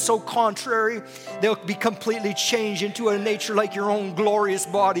 that have been so contrary, they'll be completely changed into a nature like your own glorious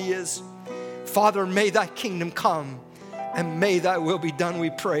body is. Father, may thy kingdom come, and may thy will be done, we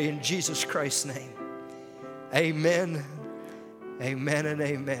pray in Jesus Christ's name. Amen, amen, and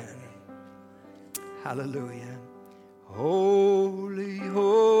amen. Hallelujah. Holy,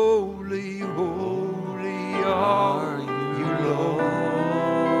 holy, holy are you, Lord.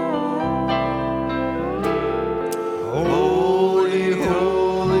 Holy,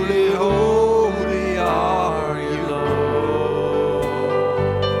 holy, holy are you, Lord.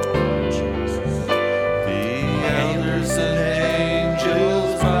 Jesus. The elders and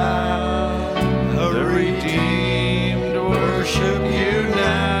angels bow, the redeemed worship you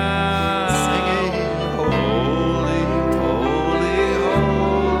now. Singing, holy, holy,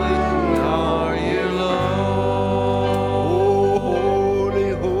 holy are you, Lord. Holy,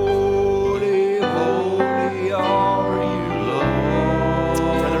 holy, holy are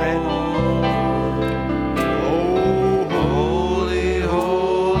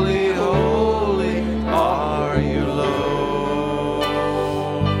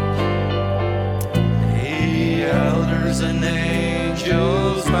and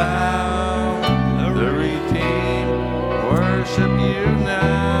angels bow, the redeemed worship you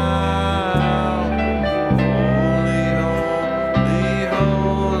now. Holy, holy,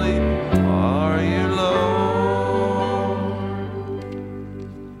 holy are you, Lord.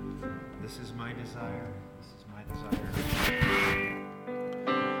 This is my desire. This is my desire.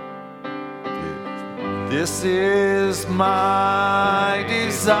 This is my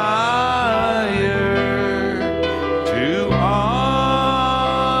desire.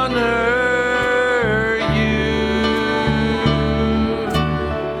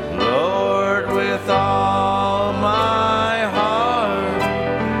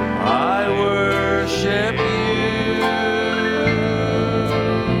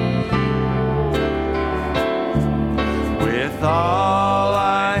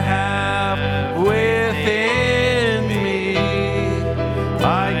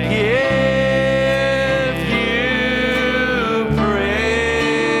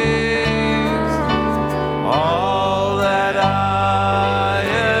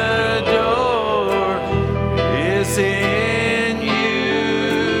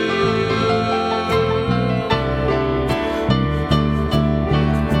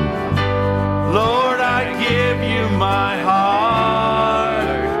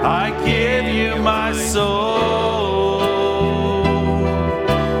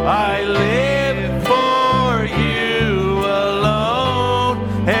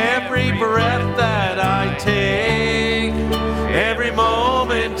 Every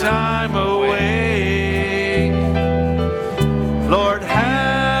moment